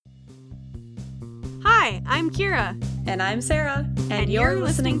Hi, I'm Kira. And I'm Sarah. And you're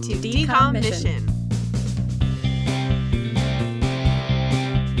listening to Decom Mission.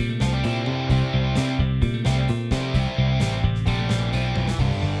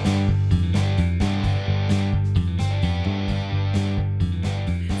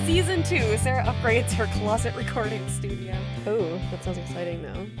 Season 2, Sarah upgrades her closet recording studio. Oh, that sounds exciting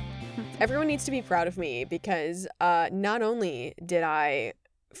though. Everyone needs to be proud of me because not only did I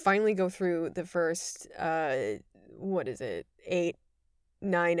finally go through the first, 8,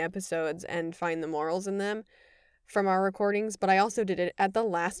 9 episodes and find the morals in them from our recordings, but I also did it at the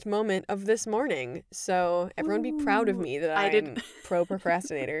last moment of this morning. So everyone be proud of me that I'm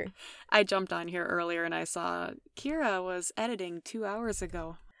pro-procrastinator. I jumped on here earlier and I saw Kira was editing 2 hours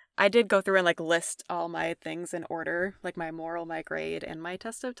ago. I did go through and list all my things in order, like my moral, my grade, and my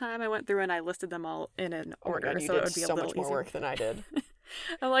test of time. I went through and I listed them all in an order, God, so it would be so a little much more easier. work than I did.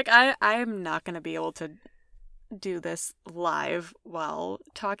 I'm not going to be able to do this live while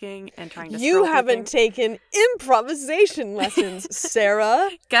talking and trying to You scroll through haven't things. taken improvisation lessons,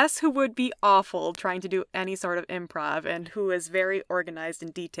 Sarah. Guess who would be awful trying to do any sort of improv and who is very organized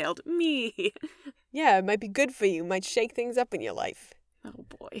and detailed? Me. Yeah, it might be good for you. Might shake things up in your life. Oh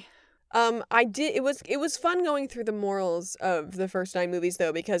boy. It was fun going through the morals of the first 9 movies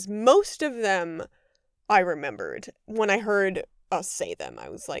though, because most of them I remembered. When I heard us say them, I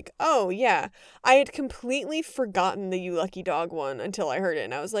was like, oh yeah. I had completely forgotten the You Lucky Dog one until I heard it,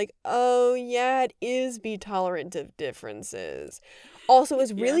 and I was like, oh yeah, it is be tolerant of differences. Also, it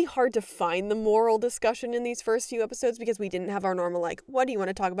was really hard to find the moral discussion in these first few episodes because we didn't have our normal, what do you want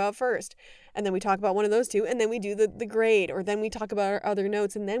to talk about first? And then we talk about one of those two, and then we do the grade, or then we talk about our other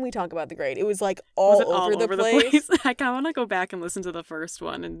notes, and then we talk about the grade. It was all over the place. I kind of want to go back and listen to the first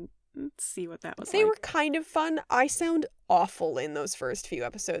one and see what that was They were kind of fun. I sound awful in those first few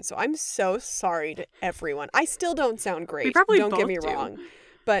episodes, so I'm so sorry to everyone. I still don't sound great. We probably don't both get me do. wrong.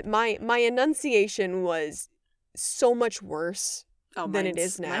 But my enunciation was so much worse than it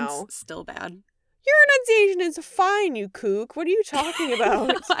is now. Mine's still bad. Your enunciation is fine, you kook. What are you talking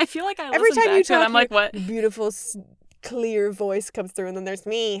about? I feel like I Every listen time back you to it, talk, I'm like, what? Beautiful, clear voice comes through, and then there's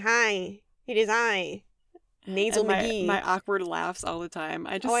me. Hi, it is I, Nasal And McGee. my awkward laughs all the time.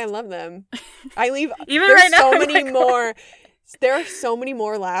 I love them. I leave. Even there's right now, so I'm many like, more. There are so many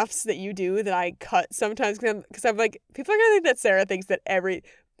more laughs that you do that I cut sometimes because I'm like, people are gonna think that Sarah thinks that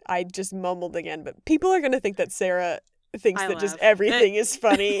I just mumbled again, but people are gonna think that Sarah thinks that just everything is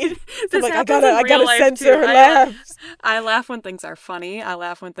funny. So I'm like, I gotta censor her laughs. I laugh when things are funny. I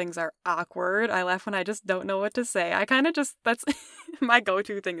laugh when things are awkward. I laugh when I just don't know what to say. I kind of just, that's my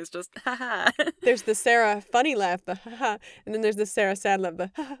go-to thing is just, haha. There's the Sarah funny laugh, the haha, and then there's the Sarah sad laugh,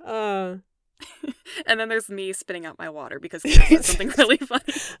 the haha. And then there's me spitting out my water because Kira said something really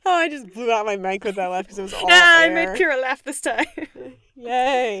funny. Oh, I just blew out my mic with that laugh because it was all Yeah, air. I made Kira laugh this time.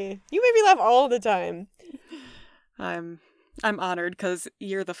 Yay. You made me laugh all the time. I'm honored because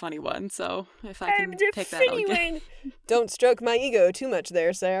you're the funny one, so if I can take that, I'll get... Don't stroke my ego too much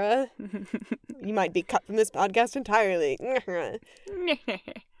there, Sarah. You might be cut from this podcast entirely.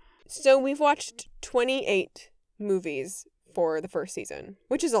 So we've watched 28 movies for the first season,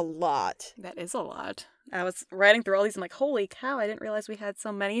 which is a lot. That is a lot. I was writing through all these and like, holy cow, I didn't realize we had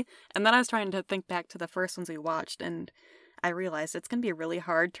so many. And then I was trying to think back to the first ones we watched, and I realized it's going to be really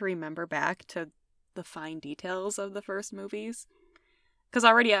hard to remember back to the fine details of the first movies. Because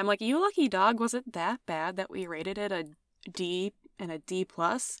already I'm like, You Lucky Dog, was it that bad that we rated it a D and a D+?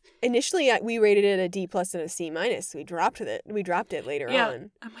 Initially, we rated it a D+ and a C-. We dropped it. We dropped it later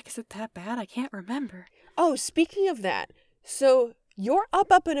on. I'm like, is it that bad? I can't remember. Oh, speaking of that, so you're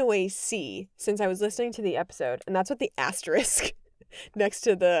up and away C since I was listening to the episode, and that's what the asterisk next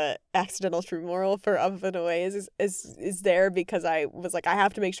to the accidental true moral for up and away is there because I was like, I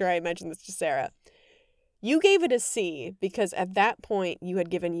have to make sure I mention this to Sarah. You gave it a C because at that point you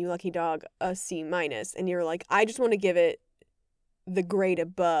had given You Lucky Dog a C-, and you're like, I just want to give it the grade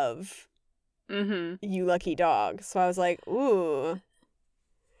above You Lucky Dog. So I was like, ooh.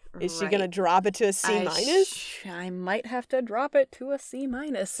 Is she going to drop it to a C-? I might have to drop it to a C-.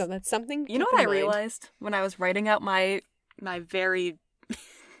 So that's something to You know keep what I in mind. realized when I was writing out my very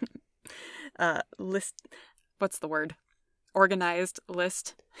list, what's the word? Organized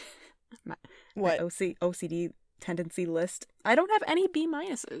list. What? My OCD tendency list. I don't have any B-.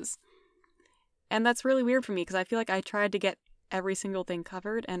 And that's really weird for me because I feel like I tried to get every single thing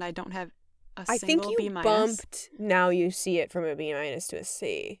covered and I don't have a single B-. I think you bumped Now You See It from a B- to a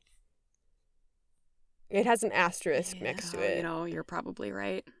C. It has an asterisk next to it. You know, you're probably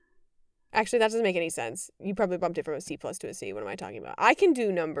right. Actually, that doesn't make any sense. You probably bumped it from a C+ to a C. What am I talking about? I can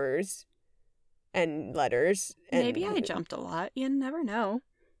do numbers. and letters. And Maybe I jumped a lot. You never know.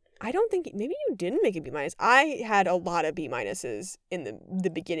 I don't think maybe you didn't make a B-. I had a lot of B- in the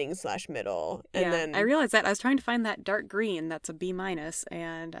beginning / middle, and then I realized that I was trying to find that dark green that's a B-,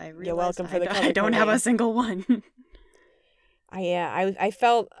 and I realized You're welcome for the color I don't have coding. a single one. I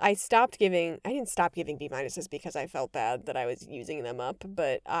felt I didn't stop giving B- because I felt bad that I was using them up,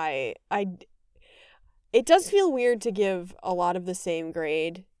 but it does feel weird to give a lot of the same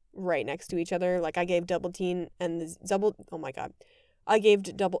grade right next to each other. Like I gave Double Teen and the double. Oh my god, I gave.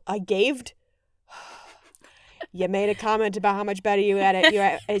 You made a comment about how much better you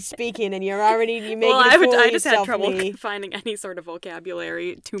at speaking, and you're making a fool of I just had yourself, trouble me. finding any sort of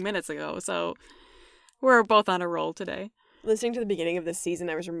vocabulary 2 minutes ago, so we're both on a roll today. Listening to the beginning of this season,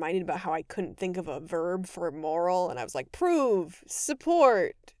 I was reminded about how I couldn't think of a verb for moral, and I was like, prove,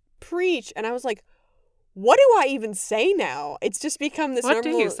 support, preach, and I was like, what do I even say now? It's just become this What do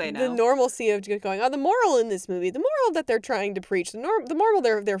you say the now? normalcy of just going, oh, the moral in this movie, the moral that they're trying to preach, the moral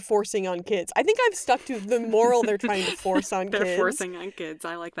they're forcing on kids. I think I've stuck to the moral they're trying to force on kids. They're forcing on kids.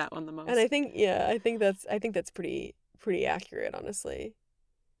 I like that one the most. And I think that's pretty accurate, honestly.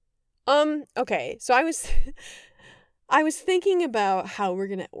 Okay, so I was thinking about how we're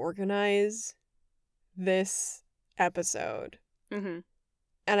gonna organize this episode. Mm-hmm.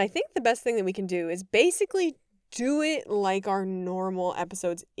 And I think the best thing that we can do is basically do it like our normal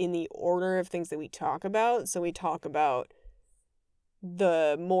episodes in the order of things that we talk about. So we talk about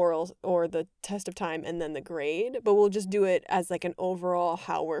the morals or the test of time and then the grade, but we'll just do it as like an overall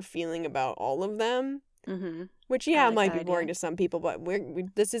how we're feeling about all of them. Mm-hmm. Which, like might be boring to some people, but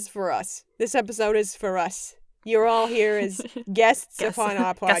this is for us. This episode is for us. You're all here as guests upon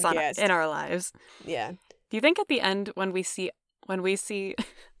our podcast. In our lives. Yeah. Do you think at the end when we see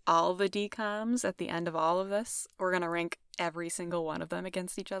all the DCOMs at the end of all of this, we're gonna rank every single one of them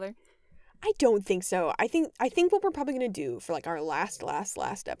against each other? I don't think so. I think what we're probably gonna do for like our last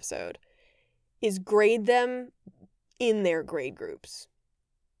episode is grade them in their grade groups.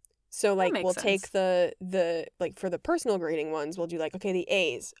 So like we'll take the like for the personal grading ones, we'll do like, okay, the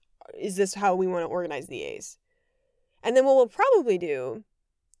A's. Is this how we want to organize the A's? And then what we'll probably do,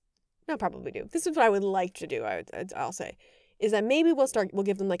 this is what I would like to do, I'll say, is that maybe we'll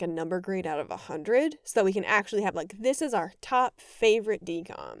give them like a number grade out of 100 so that we can actually have like, this is our top favorite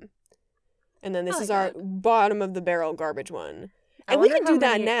DCOM. And then this is our bottom of the barrel garbage one. And we could do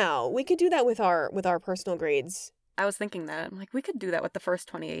that now. We could do that with our personal grades. I was thinking that. I'm like, we could do that with the first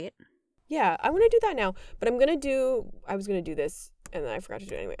 28. Yeah, I want to do that now. But I was going to do this, and then I forgot to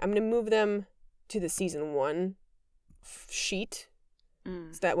do it anyway. I'm going to move them to the season 1 sheet.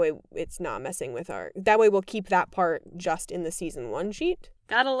 So that way it's not messing with that way we'll keep that part just in the season 1 sheet.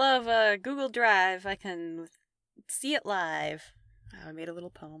 Gotta love Google Drive. I can see it live. Oh, I made a little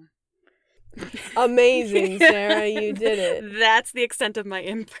poem. Amazing, Sarah, you did it. That's the extent of my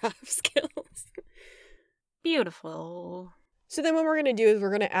improv skills. Beautiful. So then what we're going to do is we're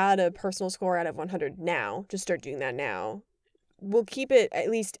going to add a personal score out of 100 now. Just start doing that now. We'll keep it at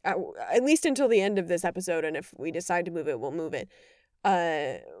least until the end of this episode, and if we decide to move it, we'll move it.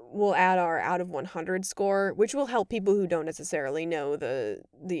 We'll add our out of 100 score, which will help people who don't necessarily know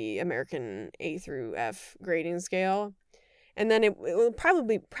the American A through F grading scale. And then it will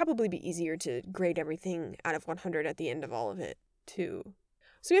probably be easier to grade everything out of 100 at the end of all of it, too.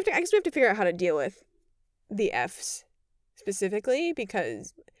 So I guess we have to figure out how to deal with the Fs specifically,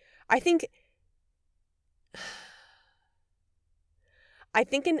 because I think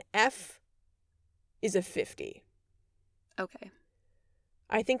an F is a 50. Okay.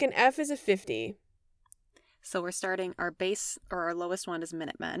 I think an F is a 50. So we're starting our base, or our lowest one is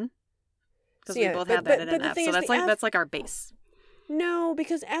Minutemen. Because we both have that at an F. So that's like our base. No,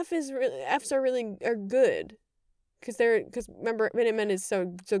 because Fs are good. Because remember, Minutemen is so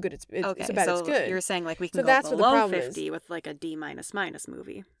good, it's okay, so bad it's good. You're saying like we can go below 50 with like a D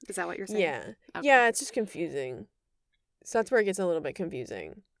movie. Is that what you're saying? Yeah. Okay. Yeah, it's just confusing. So that's where it gets a little bit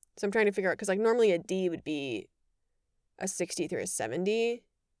confusing. So I'm trying to figure out, because like normally a D would be a 60 through a 70.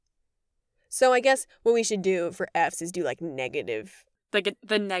 So I guess what we should do for Fs is do like negative.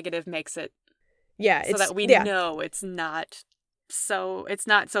 The negative makes it. Yeah. So that we know it's not so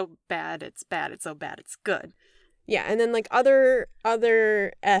bad, it's bad, it's so bad, it's good. Yeah, and then like other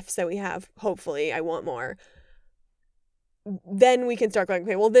Fs that we have, hopefully, I want more. Then we can start going,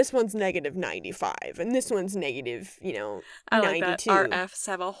 okay, well, this one's negative 95, and this one's negative, 92. I like that. Our Fs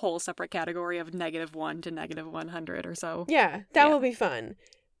have a whole separate category of -1 to -100 or so. Yeah, that will be fun.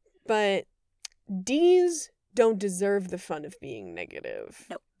 But Ds don't deserve the fun of being negative.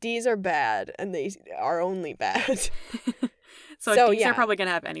 Nope. D's are bad, and they are only bad. So D's are probably going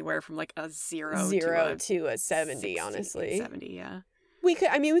to have anywhere from like a 0 to a 70, 60, honestly. 70, yeah. We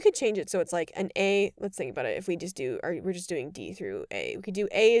could change it so it's like an A. Let's think about it. If we're just doing D through A. We could do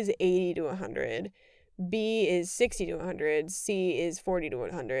A is 80 to 100, B is 60 to 100, C is 40 to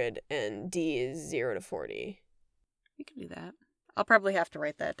 100, and D is 0 to 40. We could do that. I'll probably have to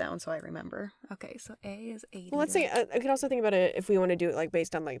write that down so I remember. Okay, so A is 80. Well, let's say I could also think about it if we want to do it like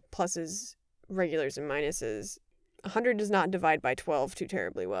based on like pluses, regulars, and minuses. 100 does not divide by 12 too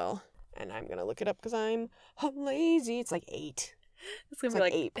terribly well. And I'm going to look it up because I'm lazy. It's like 8. It's going to be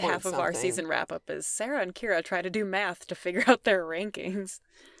like half of our season wrap-up is Sarah and Kira try to do math to figure out their rankings.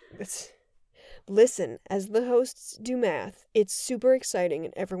 Listen, as the hosts do math, it's super exciting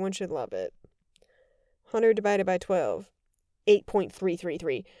and everyone should love it. 100 divided by 12,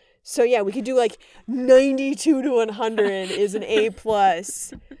 8.333. So yeah, we could do like 92 to 100 is an A+.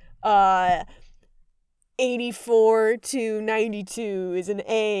 84 to 92 is an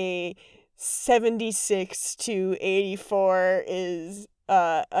A. 76 to 84 is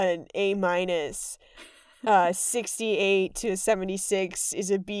an A-. 68 to 76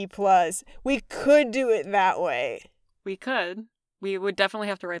 is a B+. We could do it that way. We could. We would definitely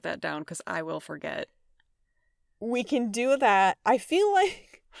have to write that down because I will forget. We can do that. I feel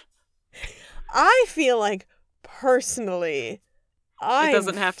like personally, it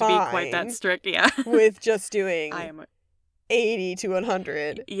doesn't have to be quite that strict, yeah. with just doing I am 80 to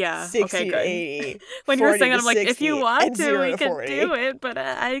 100. Yeah. 60 okay, good. to 80. When you were saying it, I'm like, if you want to, we can could do it, but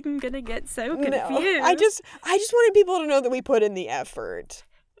I'm going to get so confused. No, I just wanted people to know that we put in the effort.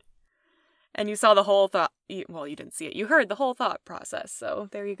 And you saw the whole thought. Well, you didn't see it. You heard the whole thought process. So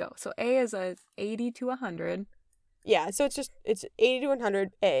there you go. So A is a 80 to 100. Yeah, so it's 80 to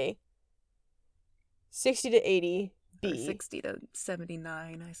 100 A. 60 to 80 B. Or 60 to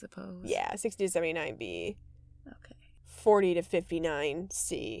 79, I suppose. Yeah, 60 to 79 B. Okay. 40 to 59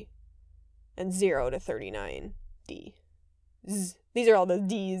 C. And 0 to 39 D. Z. These are all the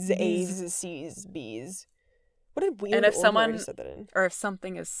D's, A's, C's, B's. What a weird order I just said that in. Or if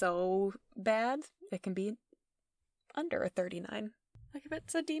something is so bad, it can be under a 39. Like if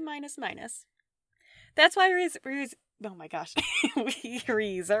it's a D minus. That's why oh my gosh, we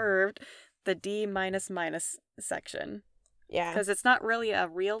reserved the D minus section. Yeah. Because it's not really a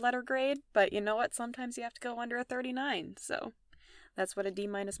real letter grade, but you know what? Sometimes you have to go under a 39. So that's what a D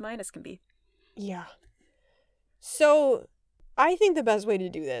minus can be. Yeah. So I think the best way to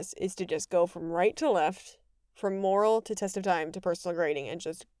do this is to just go from right to left, from moral to test of time to personal grading, and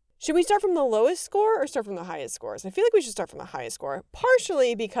just... Should we start from the lowest score or start from the highest scores? I feel like we should start from the highest score,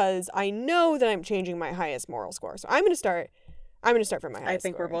 partially because I know that I'm changing my highest moral score. So I'm going to start from my highest I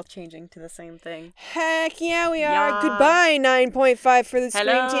think score. We're both changing to the same thing. Heck yeah, we are. Yeah. Goodbye, 9.5 for the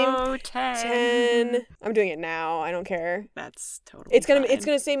Hello, Scream Team. 10. I'm doing it now. I don't care. That's totally It's fine.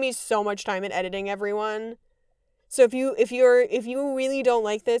 gonna save me so much time in editing, everyone. So if you really don't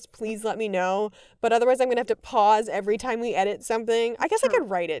like this, please let me know. But otherwise, I'm gonna have to pause every time we edit something. I guess I could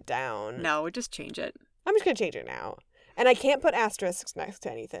write it down. No, just change it. I'm just gonna change it now, and I can't put asterisks next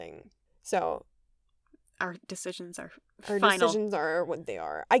to anything. So our decisions are our final. decisions are what they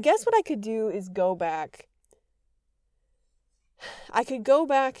are. I guess what I could do is go back. I could go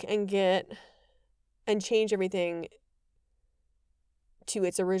back and change everything to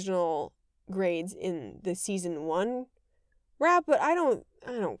its original grades in the season 1 wrap, but I don't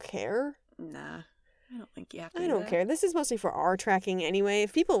care. Nah, I don't think you have to. I don't care. This is mostly for our tracking anyway.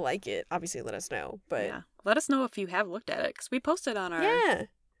 If people like it, obviously let us know. But yeah, let us know if you have looked at it, because we posted on our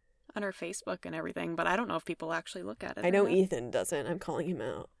on our Facebook and everything. But I don't know if people actually look at it. I know Ethan doesn't. I'm calling him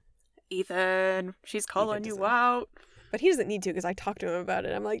out. Ethan, she's calling you out. But he doesn't need to, because I talked to him about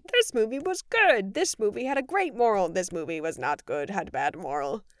it. I'm like, this movie was good. This movie had a great moral. This movie was not good. Had bad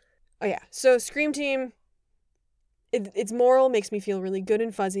moral. Oh yeah, so Scream Team, its moral makes me feel really good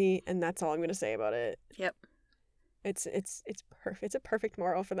and fuzzy, and that's all I'm gonna say about it. Yep. It's perfect. It's a perfect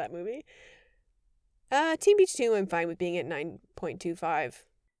moral for that movie. Teen Beach 2, I'm fine with being at 9.25.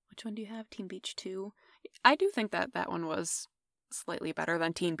 Which one do you have? Teen Beach 2? I do think that one was slightly better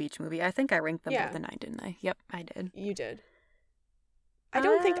than Teen Beach Movie. I think I ranked them both a 9, didn't I? Yep, I did. You did. I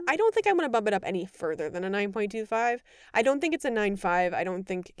don't think I'm going to bump it up any further than a 9.25. I don't think it's a 9.5. I don't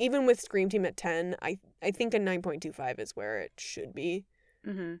think, even with Scream Team at 10, I think a 9.25 is where it should be.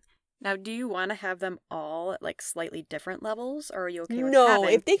 Mm-hmm. Now, do you want to have them all at like slightly different levels, or are you okay with No, having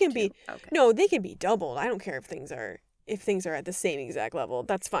if they can two? be, Okay. no, they can be doubled. I don't care if things are if things are at the same exact level,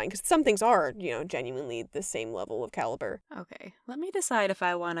 that's fine. Because some things are, genuinely the same level of caliber. Okay, let me decide if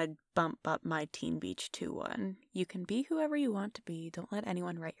I want to bump up my Teen Beach 2 one. You can be whoever you want to be. Don't let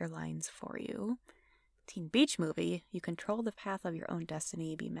anyone write your lines for you. Teen Beach Movie, you control the path of your own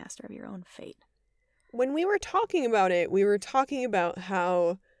destiny, be master of your own fate. When we were talking about it, we were talking about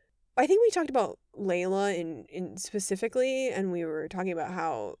how, I think we talked about Layla in specifically, and we were talking about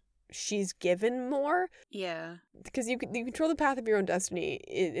how she's given more. Yeah. Because you control the path of your own destiny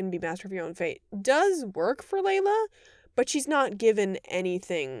and be master of your own fate does work for Layla, but she's not given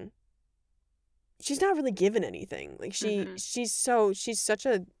anything. She's not really given anything. Like she's such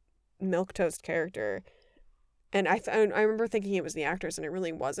a milquetoast character. And I remember thinking it was the actress, and it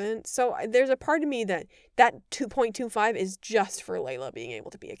really wasn't. So there's a part of me that 2.25 is just for Layla being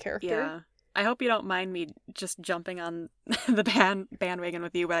able to be a character. Yeah. I hope you don't mind me just jumping on the bandwagon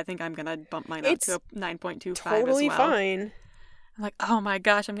with you, but I think I'm going to bump mine up to a 9.25 totally as well. Fine. I'm like, oh my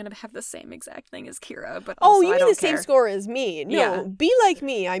gosh, I'm going to have the same exact thing as Kira, but also, also you I mean don't the same score as me. No, yeah. Be like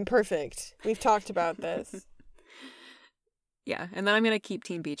me. I'm perfect. We've talked about this. Yeah, and then I'm going to keep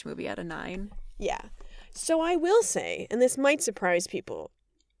Teen Beach Movie at a 9. Yeah. So I will say, and this might surprise people,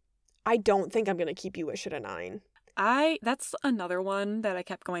 I don't think I'm going to keep You Wish at a 9. That's another one that I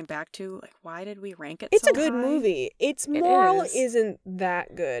kept going back to. Like, why did we rank it It's so a good high? movie. Its moral is. isn't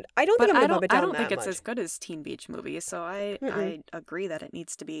that good. I don't think I'm going to bump it down that much. I don't think it's as good as Teen Beach Movie, so I agree that it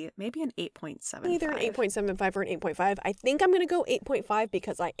needs to be maybe an 8.75. Either an 8.75 or an 8.5. I think I'm going to go 8.5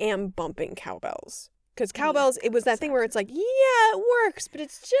 because I am bumping Cowbells. Because Cowbells, it was that thing where it's like, yeah, it works, but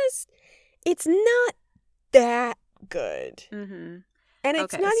it's not that good. Mm-hmm. And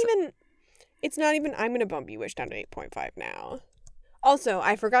it's not even, I'm going to bump You Wish down to 8.5 now. Also,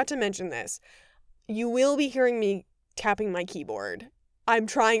 I forgot to mention this. You will be hearing me tapping my keyboard. I'm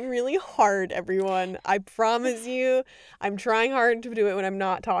trying really hard, everyone. I promise you. I'm trying hard to do it when I'm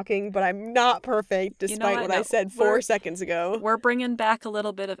not talking, but I'm not perfect, despite what I said 4 seconds ago. We're bringing back a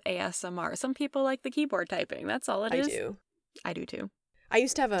little bit of ASMR. Some people like the keyboard typing. That's all it is. I do too. I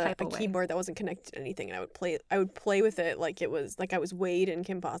used to have a keyboard that wasn't connected to anything, and I would play with it like it was like I was Wade in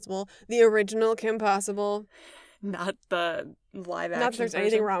Kim Possible, the original Kim Possible. Not the live action. Not that there's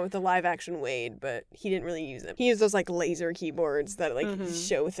anything wrong with the live action Wade, but he didn't really use them. He used those like laser keyboards that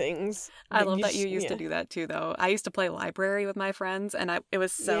show things. I love that you used to do that too, though. I used to play library with my friends, and it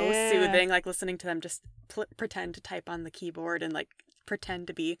was so soothing, like listening to them just pretend to type on the keyboard and like pretend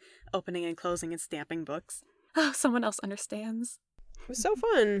to be opening and closing and stamping books. Oh, someone else understands. It was so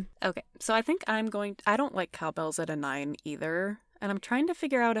fun. Okay, so I think I don't like Cowbells at a 9 either, and I'm trying to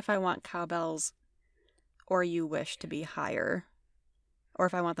figure out if I want Cowbells or You Wish to be higher, or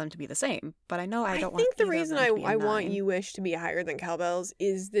if I want them to be the same. But I know I don't want. I think the reason I want You Wish to be higher than Cowbells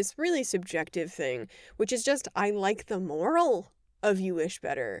is this really subjective thing, which is just I like the moral of You Wish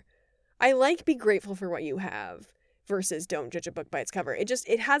better. I like Be Grateful for What You Have versus Don't Judge a Book by Its Cover.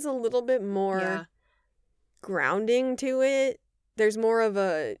 It has a little bit more grounding to it. There's more of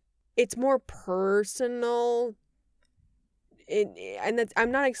it's more personal.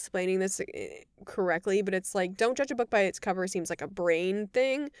 I'm not explaining this correctly, but it's like, don't judge a book by its cover seems like a brain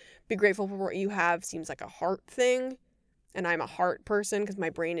thing. Be grateful for what you have seems like a heart thing. And I'm a heart person because my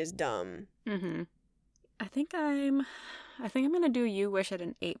brain is dumb. Mm-hmm. I think I'm going to do You Wish at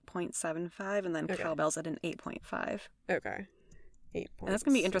an 8.75 and then Cowbells at an 8.5. Okay. 8. And that's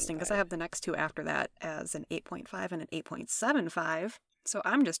going to be interesting because I have the next two after that as an 8.5 and an 8.75. So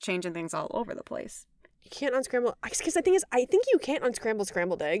I'm just changing things all over the place. You can't unscramble. Because the thing is, I think You Can't Unscramble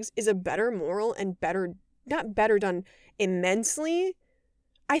Scrambled Eggs is a better moral and not better done immensely.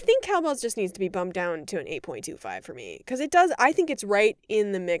 I think Cowbells just needs to be bumped down to an 8.25 for me. Because I think it's right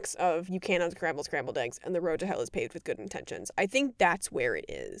in the mix of You Can't Unscramble Scrambled Eggs and The Road to Hell is Paved with Good Intentions. I think that's where it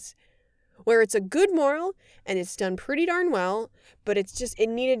is. Where it's a good moral and it's done pretty darn well, but it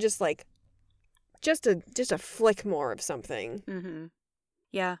needed just a flick more of something. Mm-hmm.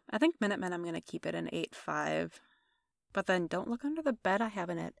 Yeah, I think Minutemen I'm going to keep it an 8.5. But then Don't Look Under the Bed I have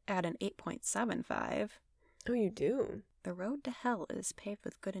it at an 8.75. Oh, you do? The Road to Hell is Paved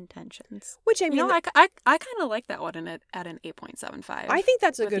with Good Intentions. Which, I mean... I kind of like that one at an 8.75. I think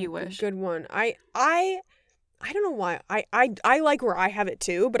that's a good one. I don't know why. I like where I have it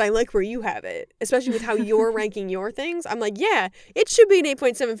too, but I like where you have it. Especially with how you're ranking your things. I'm like, yeah, it should be an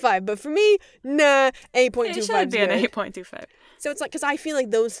 8.75, but for me, nah, 8.25 It should be an 8.25. So it's like, because I feel like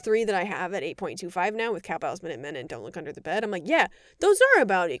those three that I have at 8.25 now with Cowbells, Minutemen, and Don't Look Under the Bed, I'm like, yeah, those are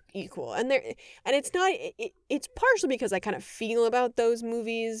about equal. And it's not, it's partially because I kind of feel about those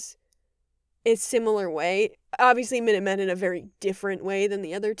movies a similar way. Obviously, Minutemen in a very different way than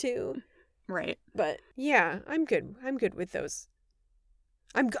the other two. Right. But yeah, I'm good. I'm good with those.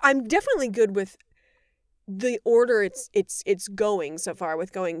 I'm definitely good with the order it's going so far,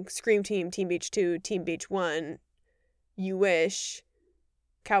 with going Scream Team, Team Beach 2, Team Beach 1, You Wish,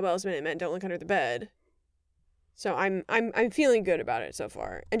 Cowbells, Minutemen, Don't Look Under the Bed. So I'm feeling good about it so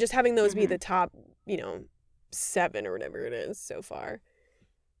far. And just having those be the top, 7 or whatever it is so far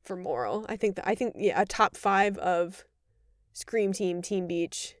for moral. I think a top 5 of Scream Team, Team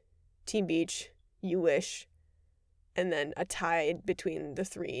Beach, You Wish, and then a tie between the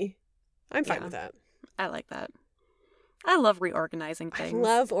 3. I'm fine with that. I like that. I love reorganizing things. I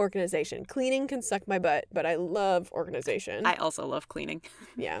love organization. Cleaning can suck my butt, but I love organization. I also love cleaning.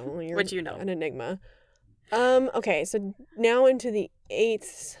 Yeah, well, you're Which you know. an enigma. Okay, so now into the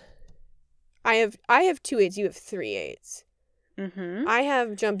 8ths. I have 2 8s, you have 3 8s. Mm-hmm. I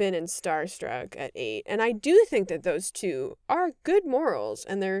have Jump In and Starstruck at 8, and I do think that those two are good morals,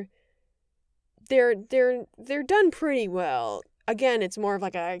 and they're done pretty well. Again, it's more of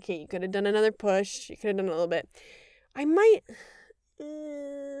like, okay, you could have done another push, you could have done a little bit. I'm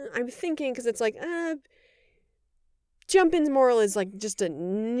thinking, because it's like, Jump In's moral is like just a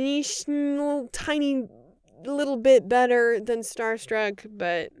niche, little tiny little bit better than Starstruck,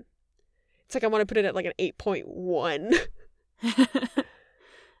 but it's like I want to put it at like an 8.1.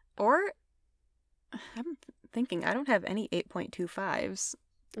 Or, I'm thinking, I don't have any 8.25s.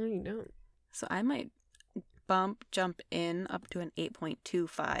 Oh, you don't. So I might Jump In up to an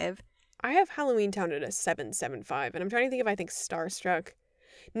 8.25. I have Halloween Town at a 7.75, and I'm trying to think if I think Starstruck.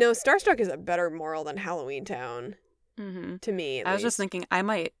 No, Starstruck is a better moral than Halloween Town. Mm-hmm. To me, I was just thinking I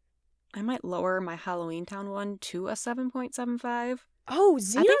might lower my Halloween Town one to a 7.75. Oh,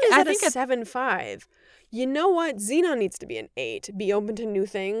 Xenon is at a 7.5. You know what? Xenon needs to be an 8. Be open to new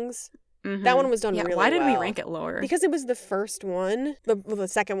things. Mm-hmm. That one was done really well. Why did we rank it lower? Because it was the first one. The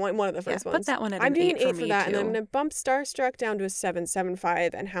second one, one of the first ones. Put that one at I'm doing an 8 an 8 for that, too. and then I'm going to bump Starstruck down to a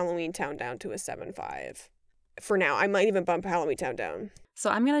 7.75 and Halloween Town down to a 7.5. For now. I might even bump Halloween Town down. So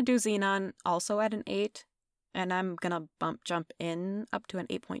I'm going to do Xenon also at an 8, and I'm going to bump Jump In up to an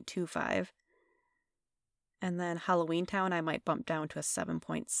 8.25. And then Halloween Town I might bump down to a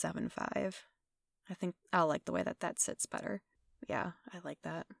 7.75. I think I'll like the way that sits better. Yeah, I like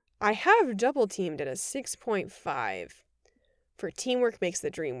that. I have Double Teamed at a 6.5 for Teamwork Makes the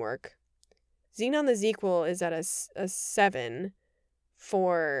Dream Work. Xenon the Sequel is at a 7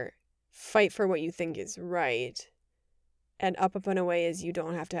 for Fight for What You Think Is Right. And Up and Away is You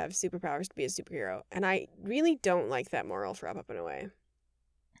Don't Have to Have Superpowers to be a Superhero. And I really don't like that moral for Up and Away.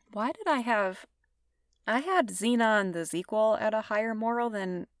 Why did I had Xenon the Sequel at a higher moral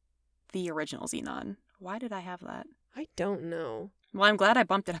than the original Xenon. Why did I have that? I don't know. Well, I'm glad I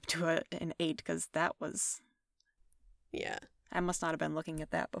bumped it up to an 8, because that was... Yeah. I must not have been looking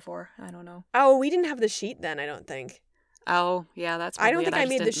at that before. I don't know. Oh, we didn't have the sheet then, I don't think. Oh, yeah, that's I don't think I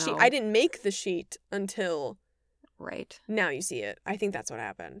made the sheet. I didn't make the sheet until... Right. Now you see it. I think that's what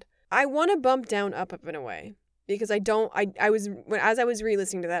happened. I want to bump down Up and Away. Because I as I was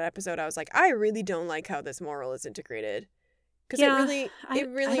re-listening to that episode, I was like, I really don't like how this moral is integrated. Because it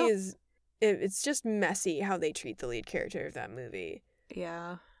really is... It's just messy how they treat the lead character of that movie.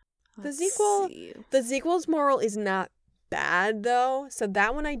 Yeah. The sequel's moral is not bad, though. So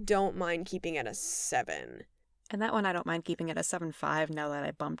that one I don't mind keeping at a 7. And that one I don't mind keeping at a 7.5 now that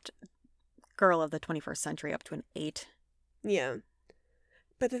I bumped Girl of the 21st Century up to an 8. Yeah.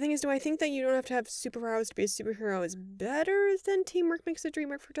 But the thing is, do I think that You Don't Have to Have Superpowers to be a Superhero is better than Teamwork Makes the Dream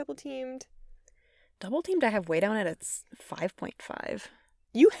Work for Double Teamed? Double Teamed I have way down at a 5.5.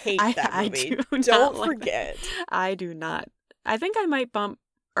 You hate that movie. Don't forget. I do not. I think I might I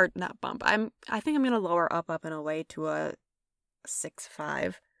think I'm going to lower Up and Away to a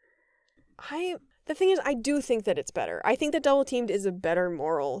 6.5. The thing is, I do think that it's better. I think that Double Teamed is a better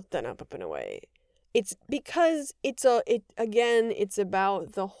moral than Up and Away. It's because it's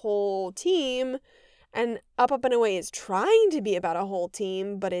about the whole team, and Up and Away is trying to be about a whole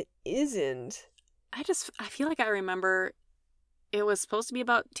team, but it isn't. I feel like I remember it was supposed to be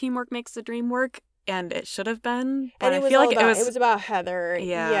about Teamwork Makes the Dream Work, and it should have been. But and I feel like it was about Heather.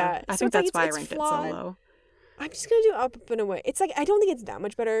 Yeah. I think that's why I ranked it so low. I'm just gonna do Up and Away. It's like I don't think it's that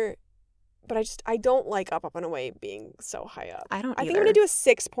much better, but I don't like Up and Away being so high up. I don't I either. think I'm gonna do a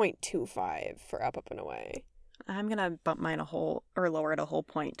 6.25 for Up and Away. I'm gonna bump mine lower it a whole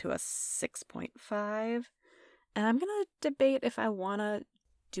point to a 6.5, and I'm gonna debate if I wanna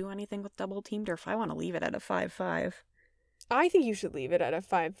do anything with Double Teamed or if I want to leave it at a 5.5. I think you should leave it at a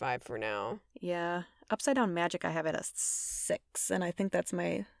 5.5 for now. Yeah. Upside Down Magic I have at a 6, and I think that's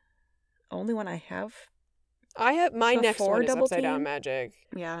my only one I have My next Before one is Double Upside Down Team? Magic.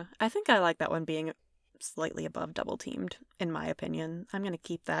 Yeah, I think I like that one being slightly above Double Teamed, in my opinion. I'm going to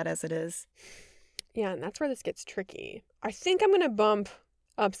keep that as it is. Yeah, and that's where this gets tricky. I think I'm going to bump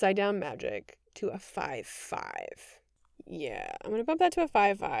Upside Down Magic to a 5.5. Yeah, I'm going to bump that to a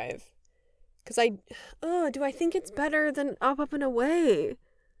 5.5. Because do I think it's better than Up, Up, and Away?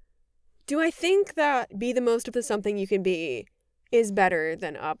 Do I think that Be the Most of the Something You Can Be is better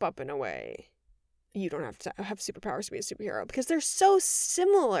than Up, Up, and Away? You don't have to have superpowers to be a superhero, because they're so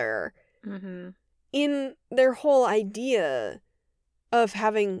similar in their whole idea of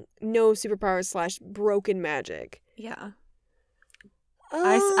having no superpowers / broken magic. Yeah.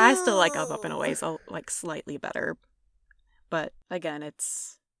 I still like Up, Up, and Away, so like slightly better. But again,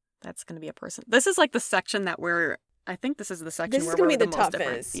 that's going to be a person. This is like the section that I think this is the section This is where going we're to be the the most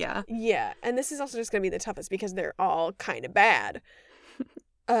toughest. different. Yeah. Yeah, and this is also just going to be the toughest because they're all kind of bad.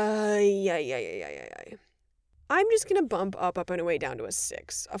 Yeah. I'm just going to bump Up, Up, and Away down to a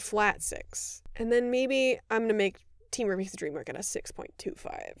 6. A flat 6. And then maybe I'm going to make Teamwork Makes the Dream Work at a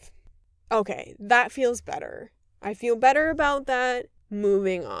 6.25. Okay, that feels better. I feel better about that.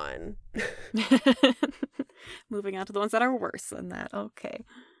 Moving on. Moving on to the ones that are worse than that. Okay.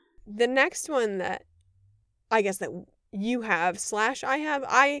 The next one that I guess that you have /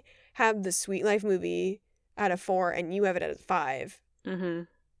 I have the Sweet Life movie at a 4 and you have it at a 5. Mm-hmm.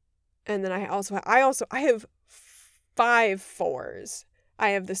 And then I have 5 4s. I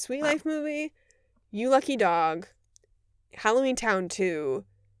have the Sweet Life movie, You Lucky Dog, Halloween Town 2,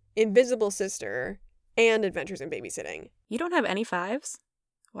 Invisible Sister, and Adventures in Babysitting. You don't have any 5s?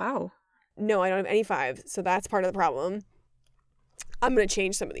 Wow. No, I don't have any 5s, so that's part of the problem. I'm going to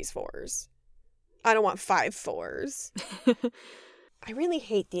change some of these 4s. I don't want 5 4s. I really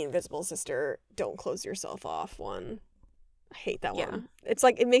hate the Invisible Sister Don't Close Yourself Off one. I hate that one. It's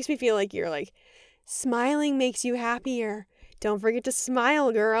like, it makes me feel like you're like, smiling makes you happier. Don't forget to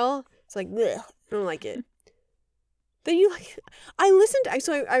smile, girl. It's like, bleh, I don't like it. Then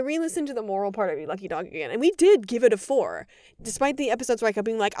I re-listened to the moral part of You Lucky Dog again, and we did give it a 4. Despite the episodes where I kept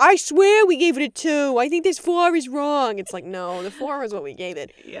being like, I swear we gave it a 2. I think this 4 is wrong. It's like, no, the 4 is what we gave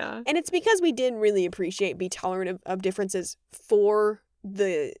it. Yeah. And it's because we did really appreciate Be Tolerant of differences for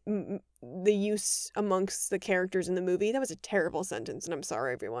the use amongst the characters in the movie. That was a terrible sentence, and I'm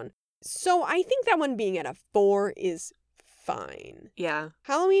sorry, everyone. So I think that one being at a 4 is fine. Yeah.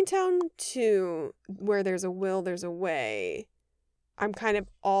 Halloween Town 2, Where There's a Will, There's a Way, I'm kind of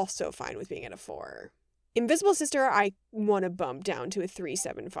also fine with being at a 4. Invisible Sister, I want to bump down to a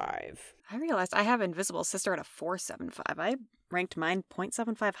 3.75. I realized I have Invisible Sister at a 4.75. I ranked mine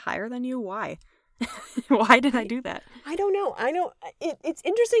 0.75 higher than you. Why? Why did I do that? I don't know. It's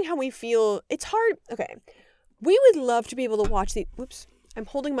interesting how we feel. It's hard. Okay. We would love to be able to watch the... Whoops. I'm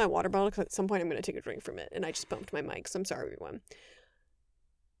holding my water bottle because at some point I'm going to take a drink from it, and I just bumped my mic, so I'm sorry, everyone.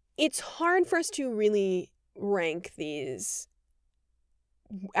 It's hard for us to really rank these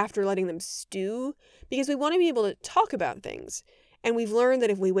after letting them stew, because we want to be able to talk about things. And we've learned that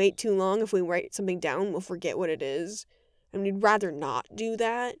if we wait too long, if we write something down, we'll forget what it is. And we'd rather not do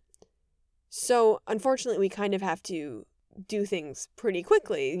that. So, unfortunately, we kind of have to do things pretty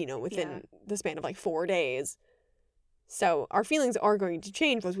quickly, within the span of like 4 days. So our feelings are going to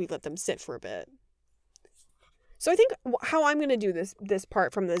change once we let them sit for a bit. So I think how I'm going to do this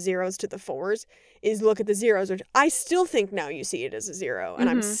part from the 0s to the 4s is look at the 0s, which I still think Now You See It as a 0, and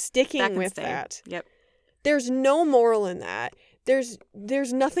I'm sticking with that. Yep. There's no moral in that. There's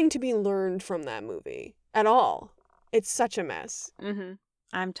nothing to be learned from that movie at all. It's such a mess. Mm-hmm.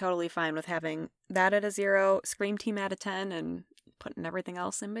 I'm totally fine with having that at a 0, Scream Team at a 10, and putting everything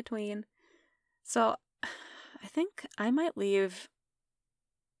else in between. So I think I might leave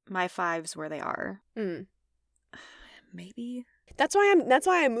my 5s where they are. Maybe. That's why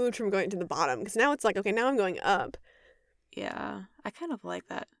I moved from going to the bottom, because now it's like, okay, now I'm going up. Yeah, I kind of like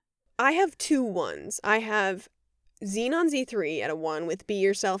that. I have 2 1s. I have Xenon Z3 at a 1 with Be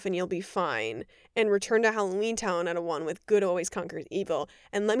Yourself and You'll Be Fine, and Return to Halloween Town at a 1 with Good Always Conquers Evil.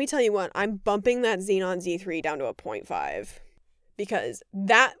 And let me tell you what, I'm bumping that Xenon Z3 down to a 0.5. Because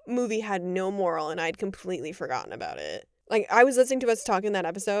that movie had no moral and I'd completely forgotten about it. Like, I was listening to us talk in that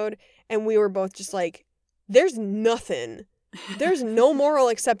episode and we were both just like, there's nothing. There's no moral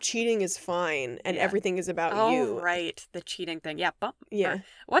except cheating is fine and everything is about you. Oh, right. The cheating thing. Yeah, bump. Yeah.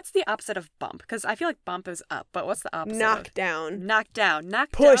 What's the opposite of bump? Because I feel like bump is up, but what's the opposite? Knock down. Knock down.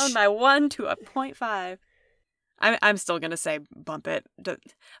 Knock Push. down my 1 to a 0.5. I'm still going to say bump it.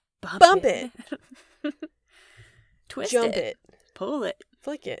 Bump it. Twist Jump it. Pull it.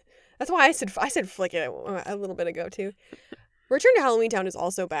 Flick it. That's why I said flick it a little bit ago too. Return to Halloween Town is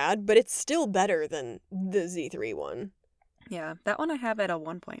also bad, but it's still better than the Z3 one. Yeah, that one I have at a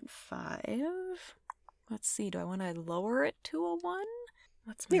 1.5. Let's see, do I want to lower it to a 1?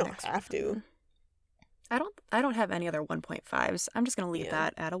 What's my You don't next have one? to. I don't have any other 1.5s. I'm just going to leave Yeah.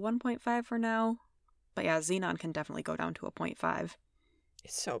 that at a 1.5 for now. But yeah, Xenon can definitely go down to a 0.5.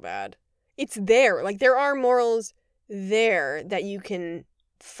 It's so bad. It's there. Like, there are morals there that you can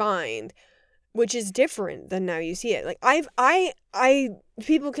find, which is different than Now You See It. Like,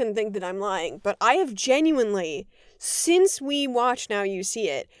 people can think that I'm lying, but I have genuinely, since we watched Now You See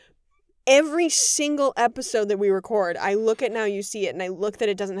It, every single episode that we record, I look at Now You See It and I look that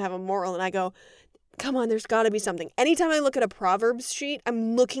it doesn't have a moral and I go, come on, there's got to be something. Anytime I look at a Proverbs sheet,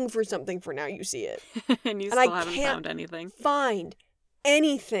 I'm looking for something for Now You See It. And you And still I haven't can't found anything. find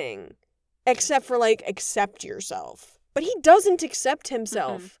anything except for, like, accept yourself. But he doesn't accept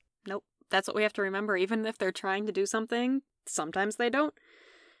himself. Nope. That's what we have to remember. Even if they're trying to do something, sometimes they don't.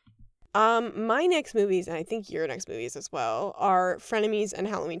 My next movies, and I think your next movies as well, are Frenemies and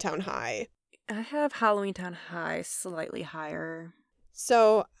Halloween Town High. I have Halloween Town High slightly higher.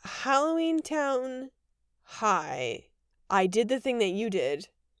 So, Halloween Town High, I did the thing that you did,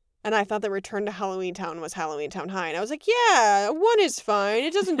 and I thought that Return to Halloween Town was Halloween Town High, and I was like, yeah, 1 is fine.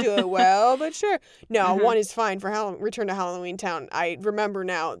 It doesn't do it well, but sure. No, 1 is fine for Return to Halloween Town. I remember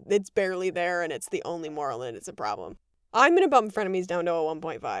now, it's barely there, and it's the only moral, and it's a problem. I'm going to bump Frenemies down to a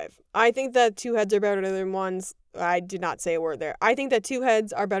 1.5. I think that 2 heads are better than 1s. I did not say a word there. I think that 2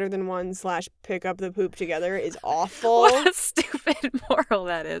 heads are better than 1 / pick up the poop together is awful. What a stupid moral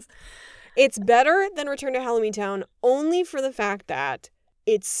that is. It's better than Return to Halloween Town only for the fact that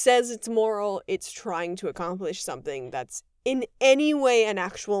it says it's moral, it's trying to accomplish something that's in any way an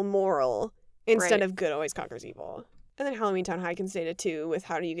actual moral instead Right. of good always conquers evil. And then Halloween Town High can stay to 2 with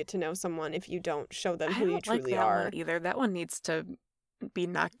how do you get to know someone if you don't show them who I you don't like truly that are. one either. That one needs to be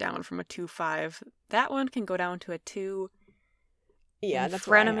knocked down from a 2.5. That one can go down to a 2. Yeah, And that's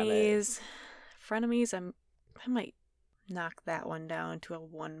where I have it. Frenemies, I might knock that one down to a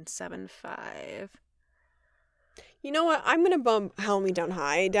 1.75. You know what? I'm going to bump Halloween Town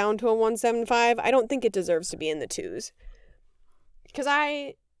High down to a 1.75. I don't think it deserves to be in the 2s. Because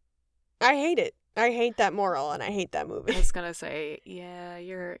I hate it. I hate that moral and I hate that I movie. was gonna say, yeah,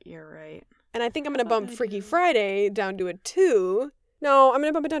 you're right. And I think I'm going to But bump I Freaky do. Friday down to a 2. No, I'm going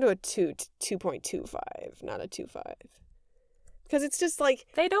to bump it down to a 2.25, not a 2.5. Because it's just like,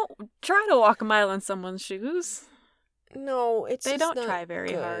 They don't try to walk a mile in someone's shoes. no, it's They just don't not try very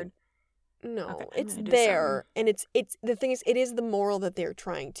good. hard. No, Okay, I'm it's gonna do there, and it's the thing is, it is the moral that they're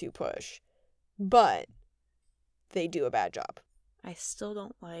trying to push, but they do a bad job. I still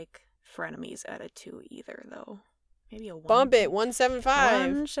don't like Frenemies at a 2 either, though. Maybe a 1. Bump it, 1.75.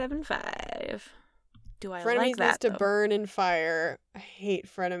 1.75. Do I Frenemies like needs that, to though? burn in fire. I hate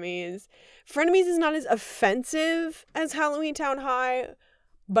Frenemies. Frenemies is not as offensive as Halloween Town High,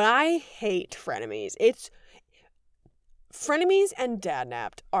 but I hate Frenemies. Frenemies and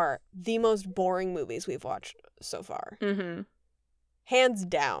Dadnapped are the most boring movies we've watched so far. Mm-hmm. Hands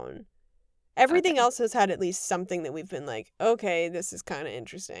down. Everything Okay. else has had at least something that we've been like, okay, this is kind of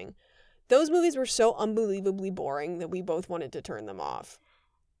interesting. Those movies were so unbelievably boring that we both wanted to turn them off.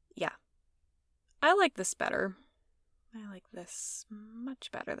 Yeah. I like this better. I like this much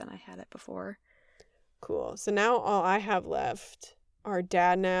better than I had it before. Cool. So now all I have left are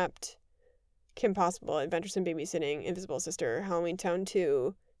Dadnapped, Kim Possible, Adventuresome Babysitting, Invisible Sister, Halloween Town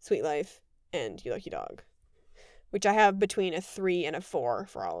 2, Sweet Life, and You Lucky Dog, which I have between a 3 and a 4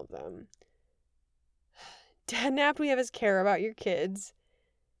 for all of them. Dadnapped we have as Care About Your Kids.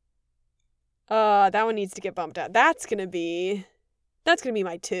 That one needs to get bumped out. That's gonna be